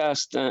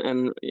forecast,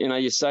 and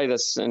you say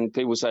this and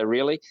people say,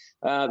 really?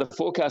 The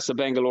forecast of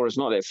Bangalore is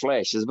not that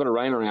flash. There's a bit of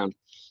rain around.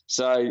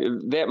 So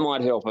that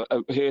might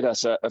hurt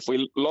us. If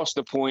we lost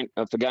a point,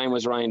 if the game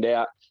was rained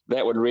out,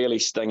 that would really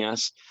sting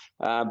us.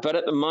 But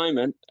at the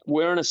moment,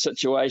 we're in a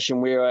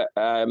situation where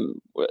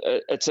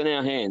it's in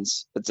our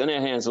hands. It's in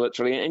our hands,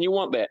 literally. And you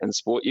want that in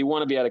sport. You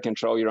want to be able to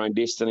control your own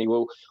destiny.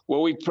 Well,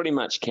 we pretty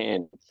much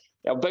can.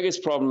 Our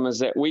biggest problem is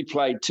that we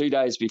played 2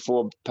 days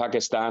before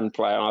Pakistan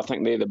play, and I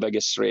think they're the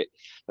biggest threat.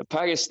 If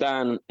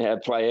Pakistan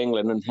play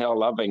England, and hell,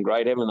 they've been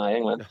great, haven't they,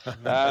 England?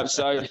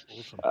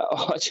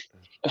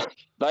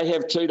 They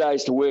have 2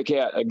 days to work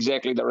out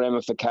exactly the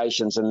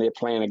ramifications and their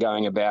plan of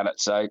going about it.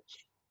 So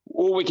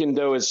all we can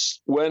do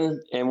is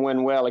win and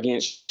win well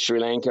against Sri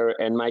Lanka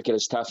and make it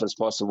as tough as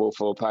possible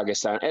for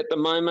Pakistan. At the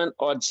moment,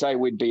 I'd say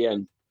we'd be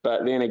in.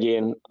 But then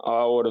again,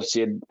 I would have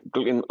said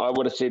Glenn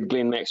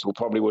Maxwell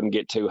probably wouldn't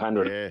get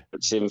 200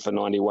 at 7 for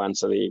 91.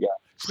 So there you go.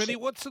 Smithy,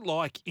 what's it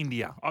like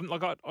India? I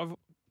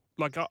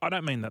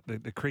don't mean that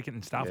the cricket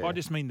and stuff. Yeah. I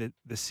just mean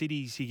the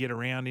cities you get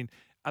around in.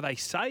 Are they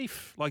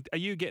safe? Like, are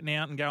you getting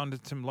out and going to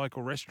some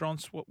local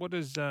restaurants? What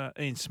does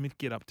Ian Smith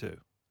get up to?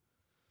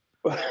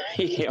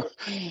 Yeah.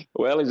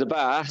 Well, he's a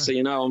bar, so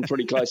I'm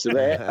pretty close to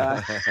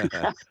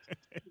that.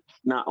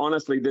 No,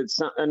 honestly,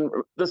 and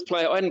this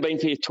play, I hadn't been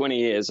here 20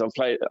 years. I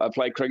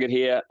played cricket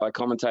here, I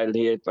commentated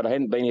here, but I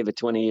hadn't been here for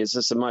 20 years.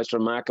 This is the most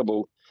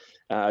remarkable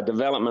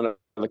development of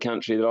the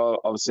country that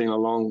I've seen a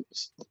long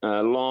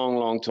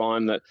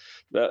time. That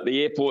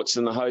the airports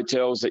and the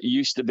hotels that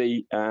used to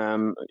be,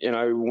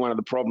 one of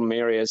the problem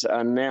areas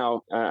are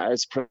now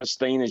as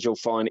pristine as you'll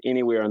find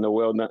anywhere in the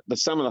world.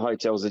 Some of the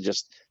hotels are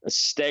just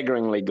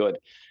staggeringly good.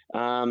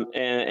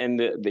 And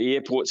the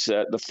airports,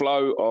 the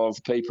flow of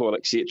people,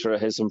 etc.,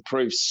 has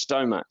improved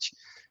so much.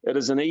 It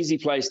is an easy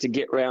place to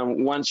get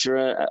around once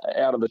you're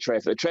out of the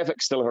traffic. The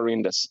traffic's still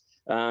horrendous.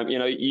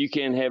 You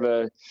can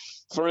have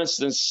for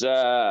instance,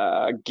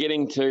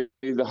 getting to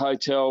the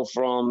hotel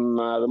from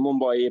the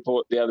Mumbai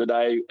airport the other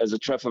day as a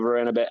trip of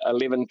around about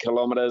 11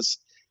 kilometres,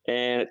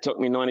 and it took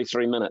me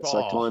 93 minutes.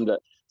 I timed it.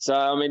 So,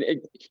 I mean,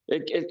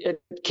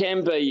 it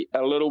can be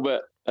a little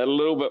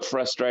bit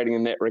frustrating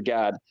in that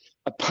regard.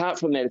 Apart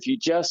from that, if you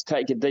just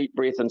take a deep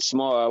breath and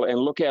smile and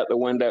look out the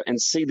window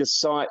and see the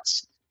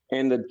sights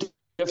and the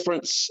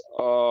difference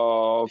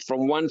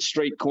from one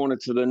street corner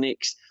to the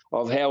next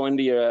of how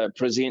India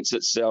presents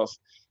itself,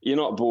 you're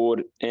not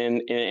bored,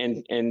 and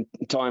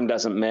time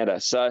doesn't matter.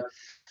 So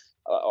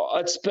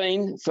it's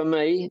been, for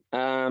me,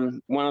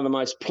 one of the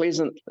most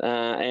pleasant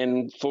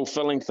and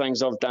fulfilling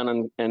things I've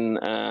done in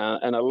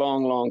a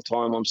long, long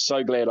time. I'm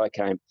so glad I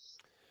came.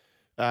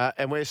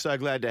 And we're so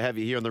glad to have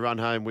you here on the run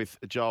home with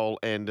Joel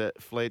and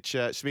Fletch.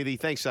 Smithy,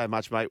 thanks so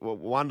much, mate.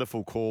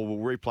 Wonderful call.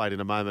 We'll replay it in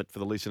a moment for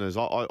the listeners.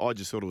 I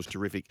just thought it was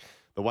terrific,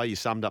 the way you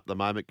summed up the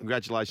moment.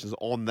 Congratulations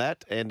on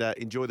that, and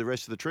enjoy the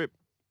rest of the trip.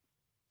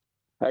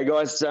 Hey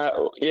guys,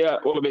 all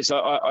the best.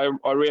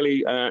 I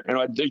really, and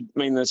I do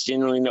mean this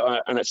genuinely,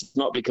 and it's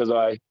not because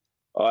I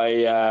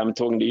am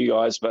talking to you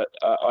guys, but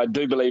I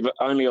do believe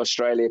only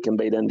Australia can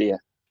beat India.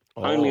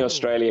 Only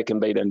Australia can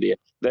beat India.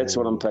 That's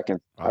what I'm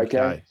picking.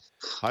 Okay.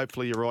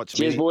 Hopefully you're right,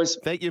 Smithy. Cheers, boys.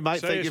 Thank you,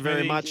 mate. Thank you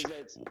very much.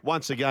 Cheers.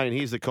 Once again,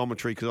 here's the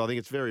commentary, because I think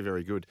it's very,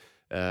 very good.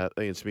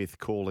 Ian Smith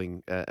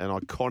calling an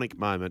iconic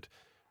moment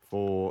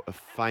for a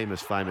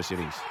famous innings. Can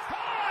it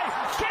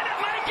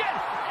make it?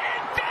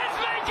 It does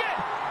make it!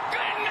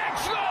 Glenn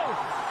Maxwell!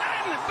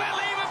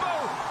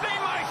 Unbelievable! The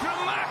most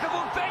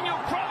remarkable thing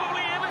you'll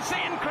probably ever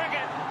see in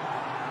cricket.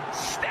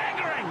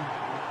 Staggering!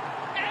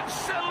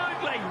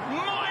 Absolutely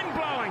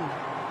mind-blowing!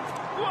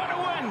 What a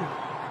win!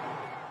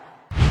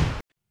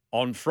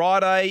 On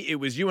Friday, it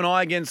was you and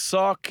I against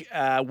Sock.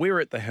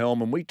 We're at the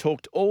helm and we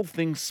talked all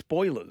things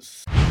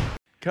spoilers.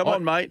 Come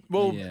on, mate.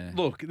 Well,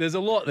 look, there's a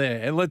lot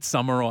there, and let's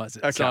summarise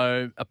it. Okay.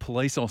 So a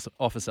police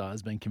officer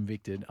has been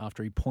convicted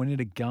after he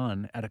pointed a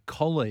gun at a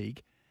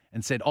colleague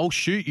and said, "I'll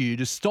shoot you,"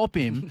 to stop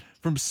him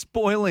from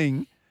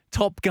spoiling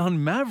Top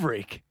Gun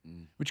Maverick,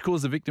 which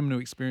caused the victim to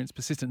experience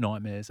persistent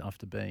nightmares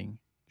after being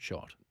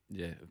shot.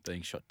 Yeah,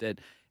 being shot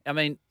dead. I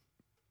mean,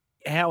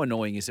 how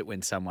annoying is it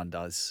when someone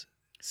does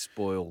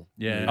spoil?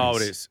 Yeah. Oh,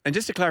 it is. And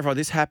just to clarify,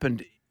 this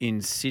happened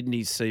in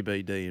Sydney's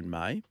CBD in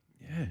May.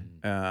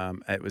 Yeah.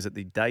 It was at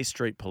the Day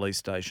Street Police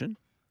Station.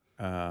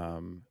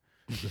 The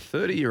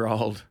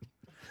 30-year-old.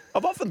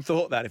 I've often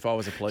thought that if I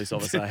was a police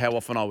officer, how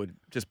often I would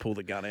just pull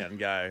the gun out and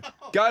go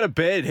to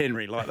bed,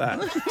 Henry, like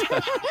that.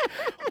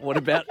 What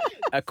about,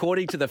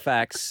 according to the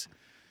facts,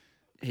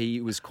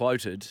 he was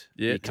quoted,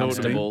 the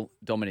constable,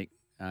 Dominic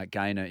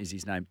Gaynor is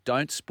his name,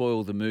 "Don't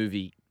spoil the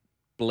movie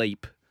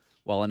bleep,"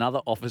 while another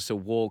officer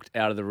walked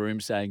out of the room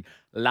saying,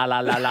 "La, la,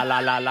 la, la, la,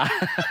 la, la."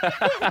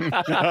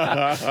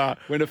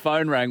 When a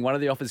phone rang, one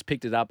of the officers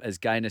picked it up as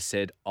Gaynor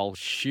said, "I'll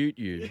shoot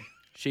you."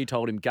 She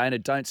told him, "Gaynor,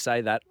 don't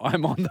say that.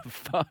 I'm on the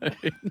phone."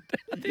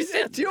 Do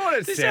you know what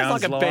it This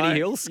sounds sounds like a Benny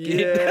Hill skit.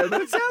 Yeah,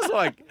 that sounds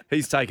like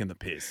he's taking the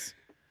piss.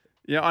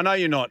 Yeah, I know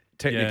you're not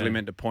technically Yeah.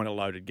 meant to point a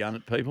loaded gun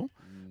at people,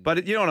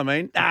 But you know what I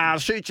mean? I'll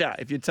shoot you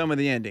if you tell me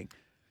the ending.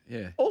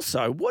 Yeah.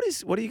 Also, what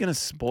are you going to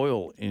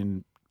spoil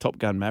in Top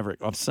Gun Maverick?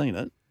 I've seen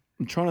it.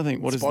 I'm trying to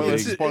think. What is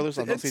Spoilers, the spoilers.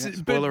 I've not seen it.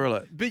 spoiler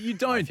alert? But you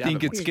don't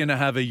think it's going to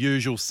have a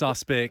usual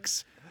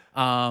suspects.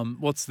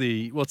 What's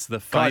the Kaiser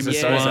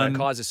famous Soze. one?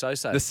 Kaiser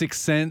Soze. The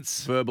Sixth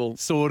Sense Verbal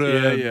sort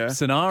of Yeah.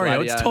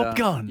 scenario. It's Gladiator. Top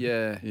Gun.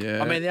 Yeah.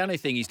 Yeah. I mean, the only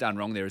thing he's done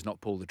wrong there is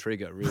not pull the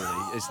trigger, really,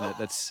 isn't it?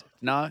 That's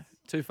no,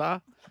 too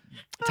far.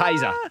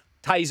 Taser.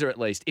 Taser, at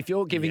least. If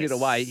you're giving it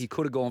away, he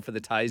could have gone for the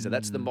taser.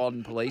 That's the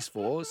modern police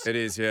force. It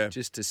is, yeah.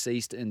 Just to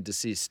cease and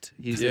desist.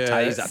 Here's the Yeah,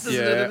 taser.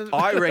 yeah.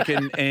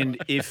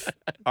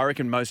 I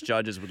reckon most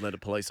judges would let a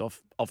police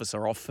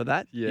officer off for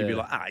that. You'd be Yeah.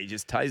 like, he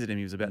just tasered him.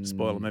 He was about to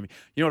spoil a movie.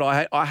 You know what I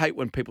hate? I hate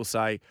when people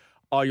say,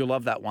 "Oh, you'll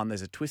love that one.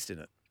 There's a twist in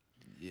it."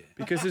 Yeah.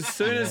 Because as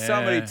soon as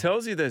somebody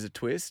tells you there's a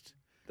twist,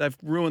 they've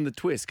ruined the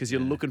twist because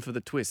you're looking for the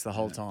twist the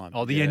whole time.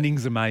 Oh, the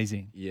ending's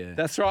amazing. Yeah.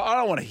 That's right. I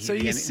don't want to hear So the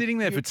you're ending. sitting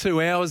there for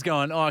 2 hours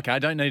going, oh, okay, I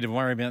don't need to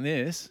worry about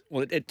this.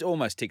 Well, it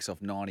almost ticks off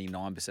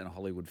 99% of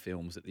Hollywood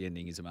films that the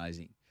ending is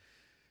amazing.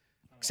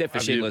 Except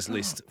for Schindler's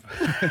List.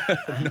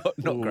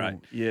 not great.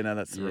 Yeah, no,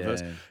 that's the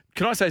reverse. Yeah.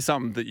 Can I say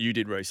something that you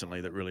did recently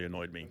that really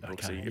annoyed me,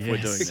 Brooksy, if we're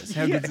doing this?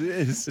 How good's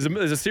this?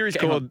 There's a series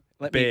called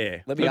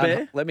Bear. Let me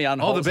Oh,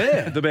 unhold. the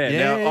bear. The Bear.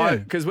 Yeah, now, yeah.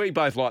 because we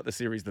both like the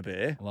series The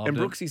Bear, Loved and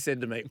it. Brooksy said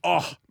to me,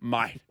 "Oh,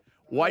 mate,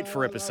 wait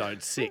for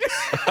episode 6."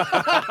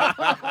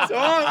 So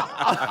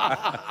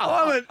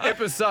I'm at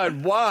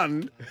episode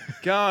 1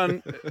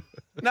 going,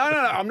 no,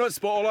 I'm not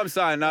spoiled. All I'm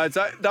saying, no, it's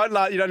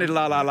don't you don't need to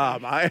la,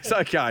 mate. It's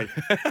okay.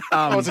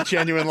 It's a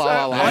genuine la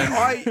la la.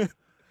 I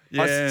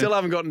Yeah. still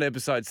haven't gotten to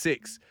episode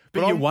 6.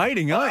 But you're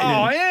waiting, aren't you? Oh,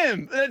 I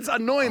am. It's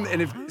annoying. And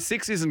if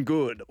 6 isn't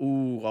good,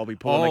 I'll be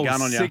pulling a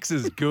gun on you. 6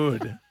 is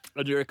good.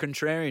 And you're a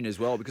contrarian as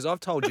well, because I've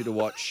told you to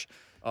watch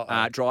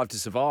Drive to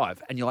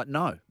Survive, and you're like,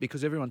 no,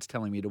 because everyone's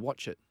telling me to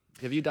watch it.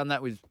 Have you done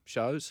that with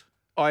shows?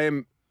 I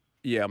am.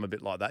 Yeah, I'm a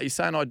bit like that. Are you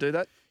saying I do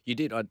that? You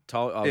did. I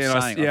was Yeah,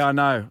 saying. I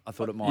know. I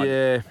thought it might.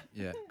 Yeah.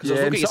 Yeah. Because I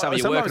was Yeah, looking and at some of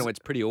your work sometimes- and it's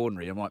pretty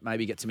ordinary. I might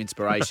maybe get some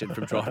inspiration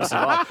from Drive to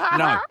Survive.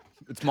 No,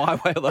 it's my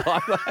way or the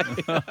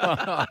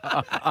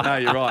highway. No,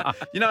 you're right.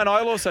 You know, and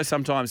I'll also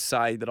sometimes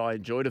say that I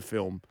enjoyed a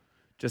film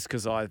just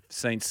because I've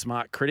seen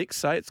smart critics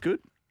say it's good.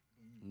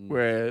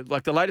 Where,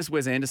 like the latest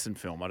Wes Anderson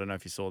film, I don't know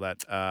if you saw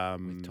that.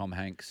 With Tom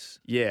Hanks.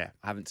 Yeah.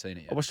 I haven't seen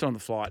it I yet. watched it on the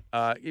flight.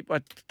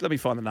 Let me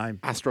find the name.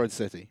 Asteroid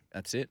City.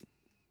 That's it.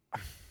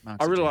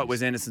 I really like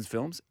Wes Anderson's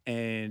films,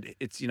 and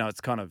it's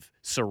it's kind of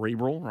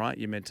cerebral, right?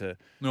 You're meant to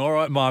All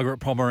right, Margaret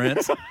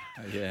Pomerantz.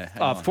 Yeah.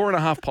 hang on.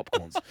 4.5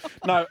 popcorns.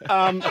 No,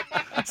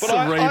 but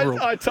Cerebral.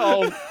 I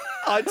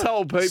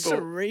told people.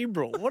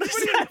 Cerebral. What is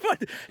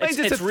that?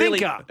 It's a really,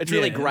 thinker. it's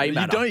really grey You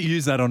matter. don't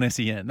use that on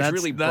SEN. That's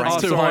really that's brain-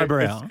 too sorry,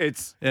 highbrow.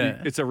 It's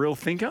Yeah. it's a real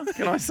thinker.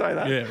 Can I say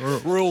that? Yeah,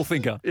 rule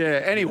thinker.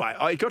 Yeah. Anyway,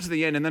 I got to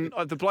the end, and then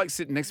the bloke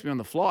sitting next to me on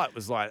the flight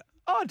was like,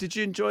 "Oh, did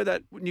you enjoy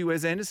that new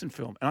Wes Anderson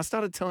film?" And I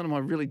started telling him I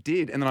really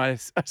did, and then I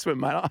just went,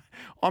 "Mate,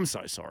 I'm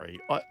so sorry.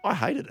 I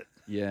hated it.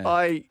 Yeah.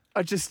 I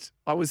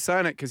was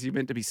saying it because you're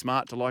meant to be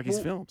smart to like his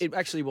films." It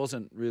actually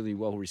wasn't really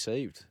well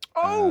received.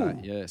 Oh.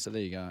 Yeah, so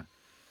there you go.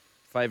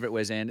 Favourite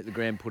Wes Anderson, the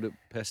Grand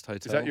Budapest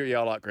Hotel. Is that your? Yeah,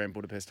 I like Grand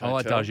Budapest Hotel. I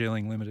like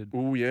Darjeeling Limited.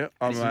 Oh yeah,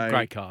 I'm It's a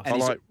great cast. I And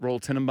he's- like Royal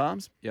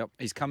Tenenbaums. Yep.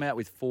 He's come out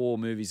with 4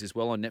 movies as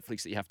well on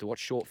Netflix that you have to watch,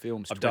 short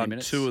films, I've 20 done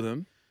minutes. 2 of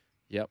them.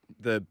 Yep.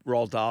 The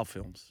Roald Dahl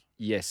films.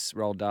 Yes,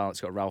 Roald Dahl. It's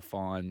got Ralph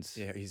Fiennes.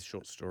 Yeah, his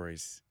short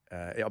stories.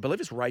 I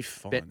believe it's Rafe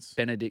Fiennes.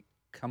 Benedict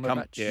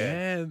Cumberbatch.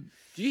 yeah.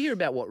 Do you hear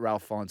about what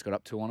Ralph Fiennes got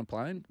up to on a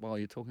plane while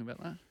you're talking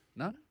about that?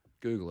 No?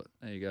 Google it.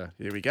 There you go.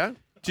 Here we go.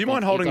 Do you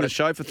mind holding the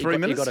show for 3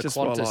 minutes? You got a just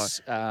while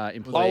Qantas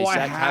employee Oh, I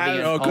sacked having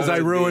have. a Oh, because they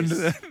whole- ruined,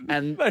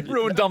 and they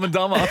ruined Dumb and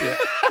Dumber. They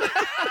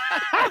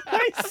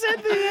said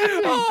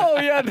the Oh,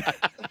 he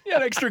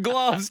had extra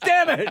gloves.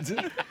 Damn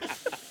it.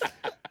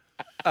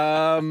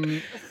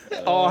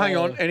 Oh, hang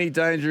on. Any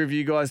danger of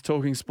you guys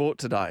talking sport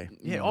today?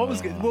 Yeah, I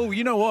was. Well,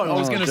 you know what? I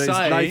was going to geez,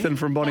 say. Nathan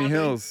from Bonnie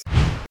Hills.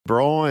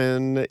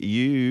 Brian,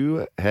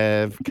 you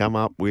have come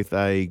up with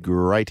a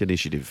great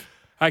initiative.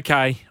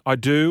 Okay, I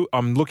do.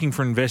 I'm looking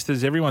for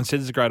investors. Everyone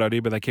says it's a great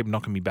idea, but they keep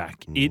knocking me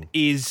back. It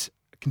is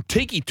a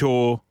Kentucky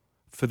tour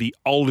for the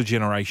older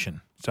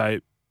generation. So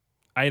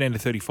 18 to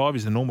 35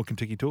 is the normal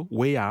Kentucky tour.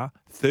 We are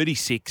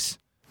 36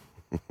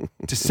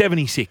 to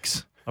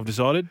 76, I've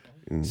decided.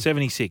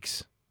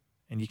 76.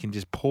 And you can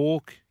just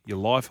pork your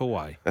life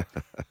away.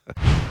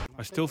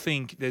 I still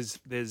think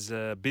there's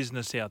a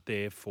business out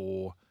there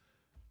for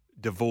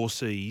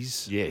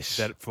divorcees. Yes.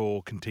 That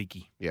for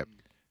Kentucky. Yep.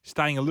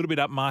 Staying a little bit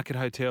upmarket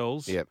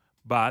hotels. Yep.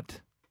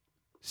 But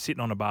sitting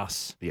on a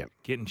bus. Yep.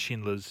 Getting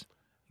Schindlers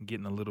and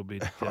getting a little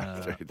bit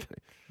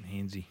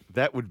handsy.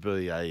 That'd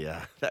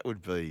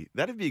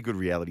be a good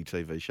reality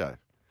TV show,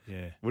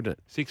 Yeah. wouldn't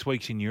it? 6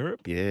 weeks in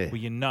Europe. Yeah. Well,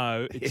 you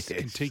know it's Yes.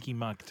 Kentucky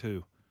Mark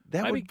II.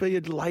 That Maybe- would be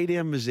a lay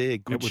down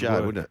misère good It would show,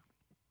 work. wouldn't it?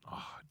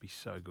 Oh, it'd be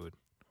so good.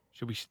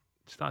 Should we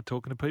start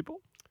talking to people?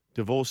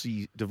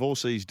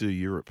 Divorcees do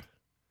Europe.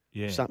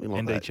 Yeah. Something like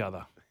and that. each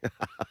other.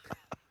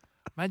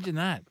 Imagine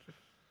that.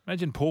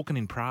 Imagine porking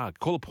in Prague.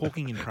 Call it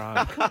porking in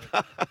Prague.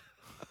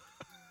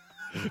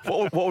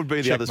 What would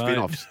be the other Checkmate.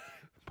 spin-offs?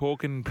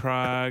 Pork in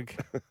Prague.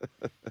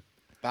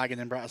 Bargain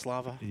in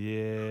Bratislava.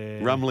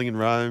 Yeah. Rumbling in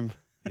Rome.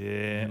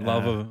 Yeah.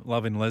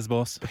 Love in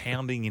Lesbos.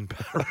 Pounding in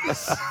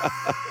Paris.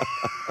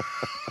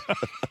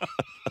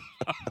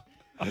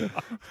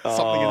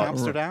 Something in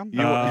Amsterdam.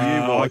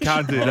 I watch.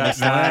 can't do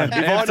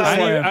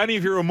that. Only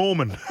if you're a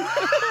Mormon.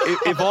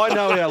 If I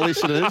know our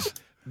listeners,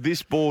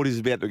 this board is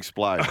about to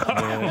explode.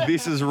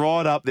 This is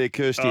right up there,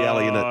 Kirstie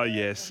Alley, isn't Oh, it?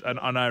 yes. And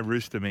I know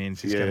Rooster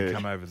Man's just going Yeah. to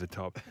come over the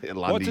top. Yeah,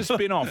 What's Lundy. a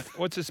spin-off?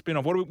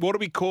 What are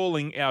we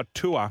calling our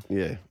tour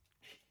Yeah.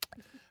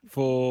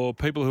 for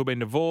people who've been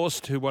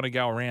divorced, who want to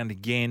go around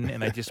again,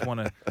 and they just want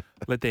to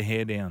let their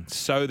hair down,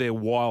 sow their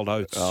wild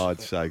oats? Oh,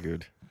 it's so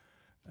good.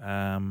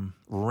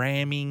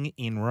 Ramming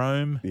in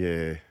Rome.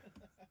 Yeah.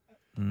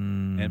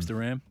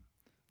 Amsterdam.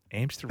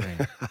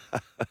 Amsterdam.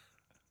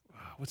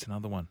 What's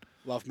another one?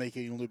 Love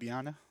making in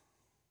Ljubljana.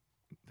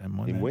 Don't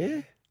mind In that.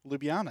 where?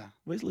 Ljubljana.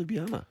 Where's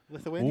Ljubljana?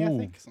 Lithuania, I Ooh,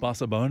 think.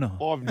 Barcelona.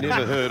 I've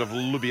never heard of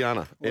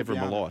Ljubljana ever in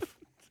my Ljubljana. life.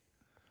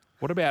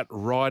 What about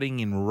riding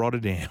in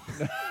Rotterdam?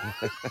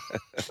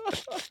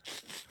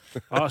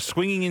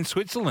 Swinging in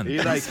Switzerland.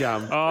 Here they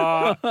come.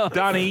 Oh,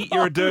 Dunny,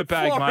 you're a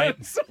dirtbag,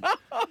 mate.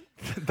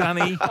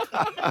 Dunny,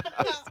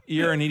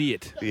 you're an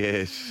idiot.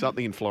 Yes,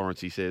 something in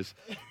Florence, he says.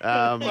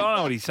 I don't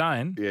know what he's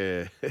saying.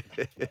 Yeah.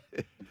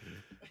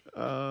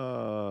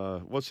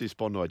 What's this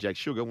Bondi Jack?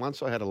 Sugar,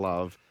 once I had a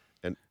love,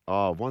 and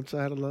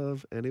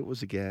it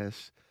was a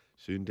gas.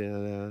 Soon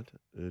down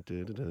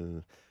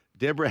out.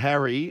 Deborah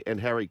Harry and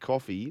Harry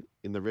Coffey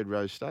in the Red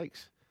Rose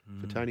Stakes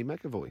for Tony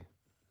McAvoy.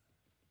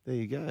 There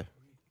you go.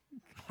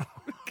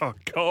 Oh,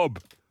 Cobb.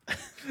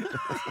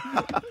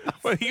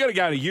 Well, you got to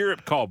go to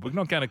Europe, Cobb. We're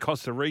not going to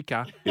Costa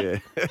Rica. Yeah.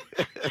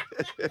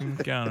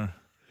 We're going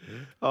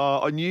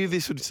I knew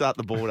this would start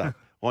the board up.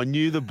 I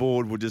knew the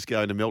board would just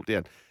go into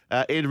meltdown.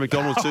 Andrew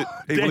McDonald,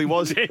 he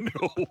was.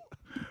 Daniel.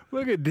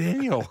 Look at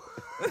Daniel.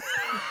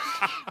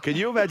 Can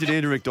you imagine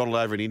Andrew McDonald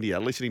over in India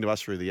listening to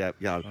us through the app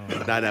going,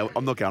 no,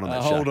 I'm not going on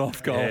that show. Hold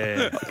off, Cole.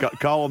 Yeah.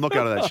 Cole, I'm not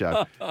going to that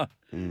show.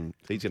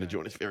 He's going to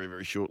join us very,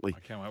 very shortly. I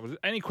can't wait.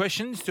 Any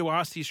questions to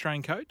ask the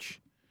Australian coach?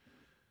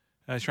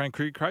 Australian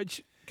crew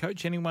coach?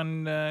 Coach,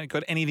 anyone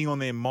got anything on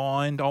their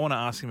mind? I want to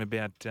ask him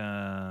about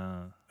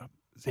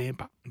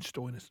Zampa and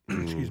Stoinis.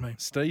 Excuse me.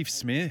 Steve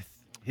Smith,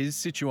 his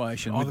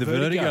situation Oh, with the the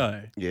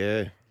vertigo.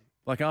 Yeah.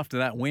 Like after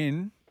that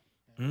win,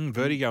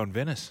 Vertigo in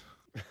Venice.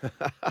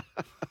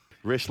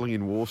 Wrestling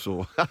in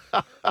Warsaw.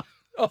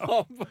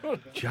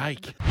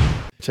 Jake.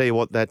 Tell you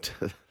what, that.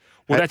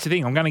 Well, that's the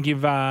thing. I'm going to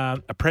give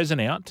a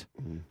present out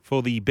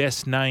for the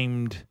best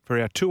named for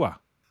our tour.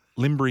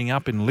 Limbering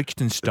up in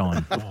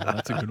Liechtenstein. oh,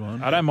 that's a good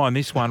one. I don't mind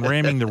this one.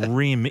 Ramming the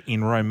rim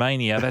in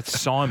Romania. That's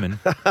Simon.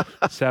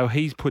 So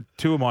he's put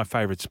two of my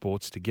favourite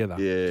sports together.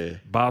 Yeah.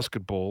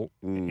 Basketball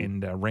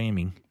and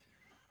ramming.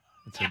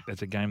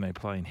 That's a game they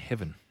play in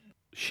heaven.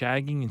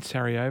 Shagging in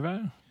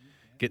Sarajevo.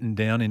 Getting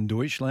down in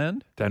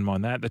Deutschland. Don't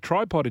mind that. The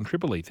tripod in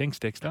Tripoli. Thanks,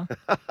 Dexter.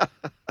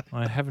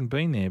 I haven't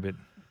been there, but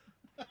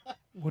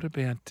what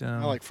about...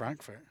 I like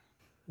Frankfurt.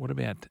 What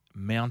about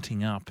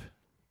mounting up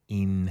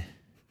in...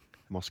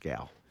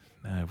 Moscow.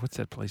 No, what's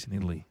that place in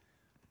Italy?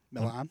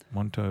 Milan.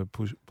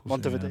 Montevideo.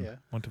 Montevideo.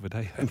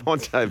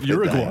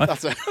 Uruguay.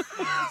 That's it.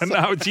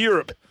 No, it's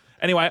Europe.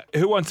 Anyway,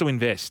 who wants to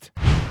invest?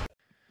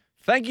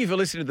 Thank you for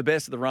listening to the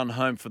best of the run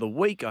home for the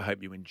week. I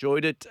hope you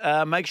enjoyed it.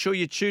 Make sure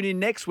you tune in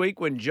next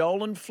week when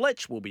Joel and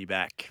Fletch will be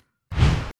back.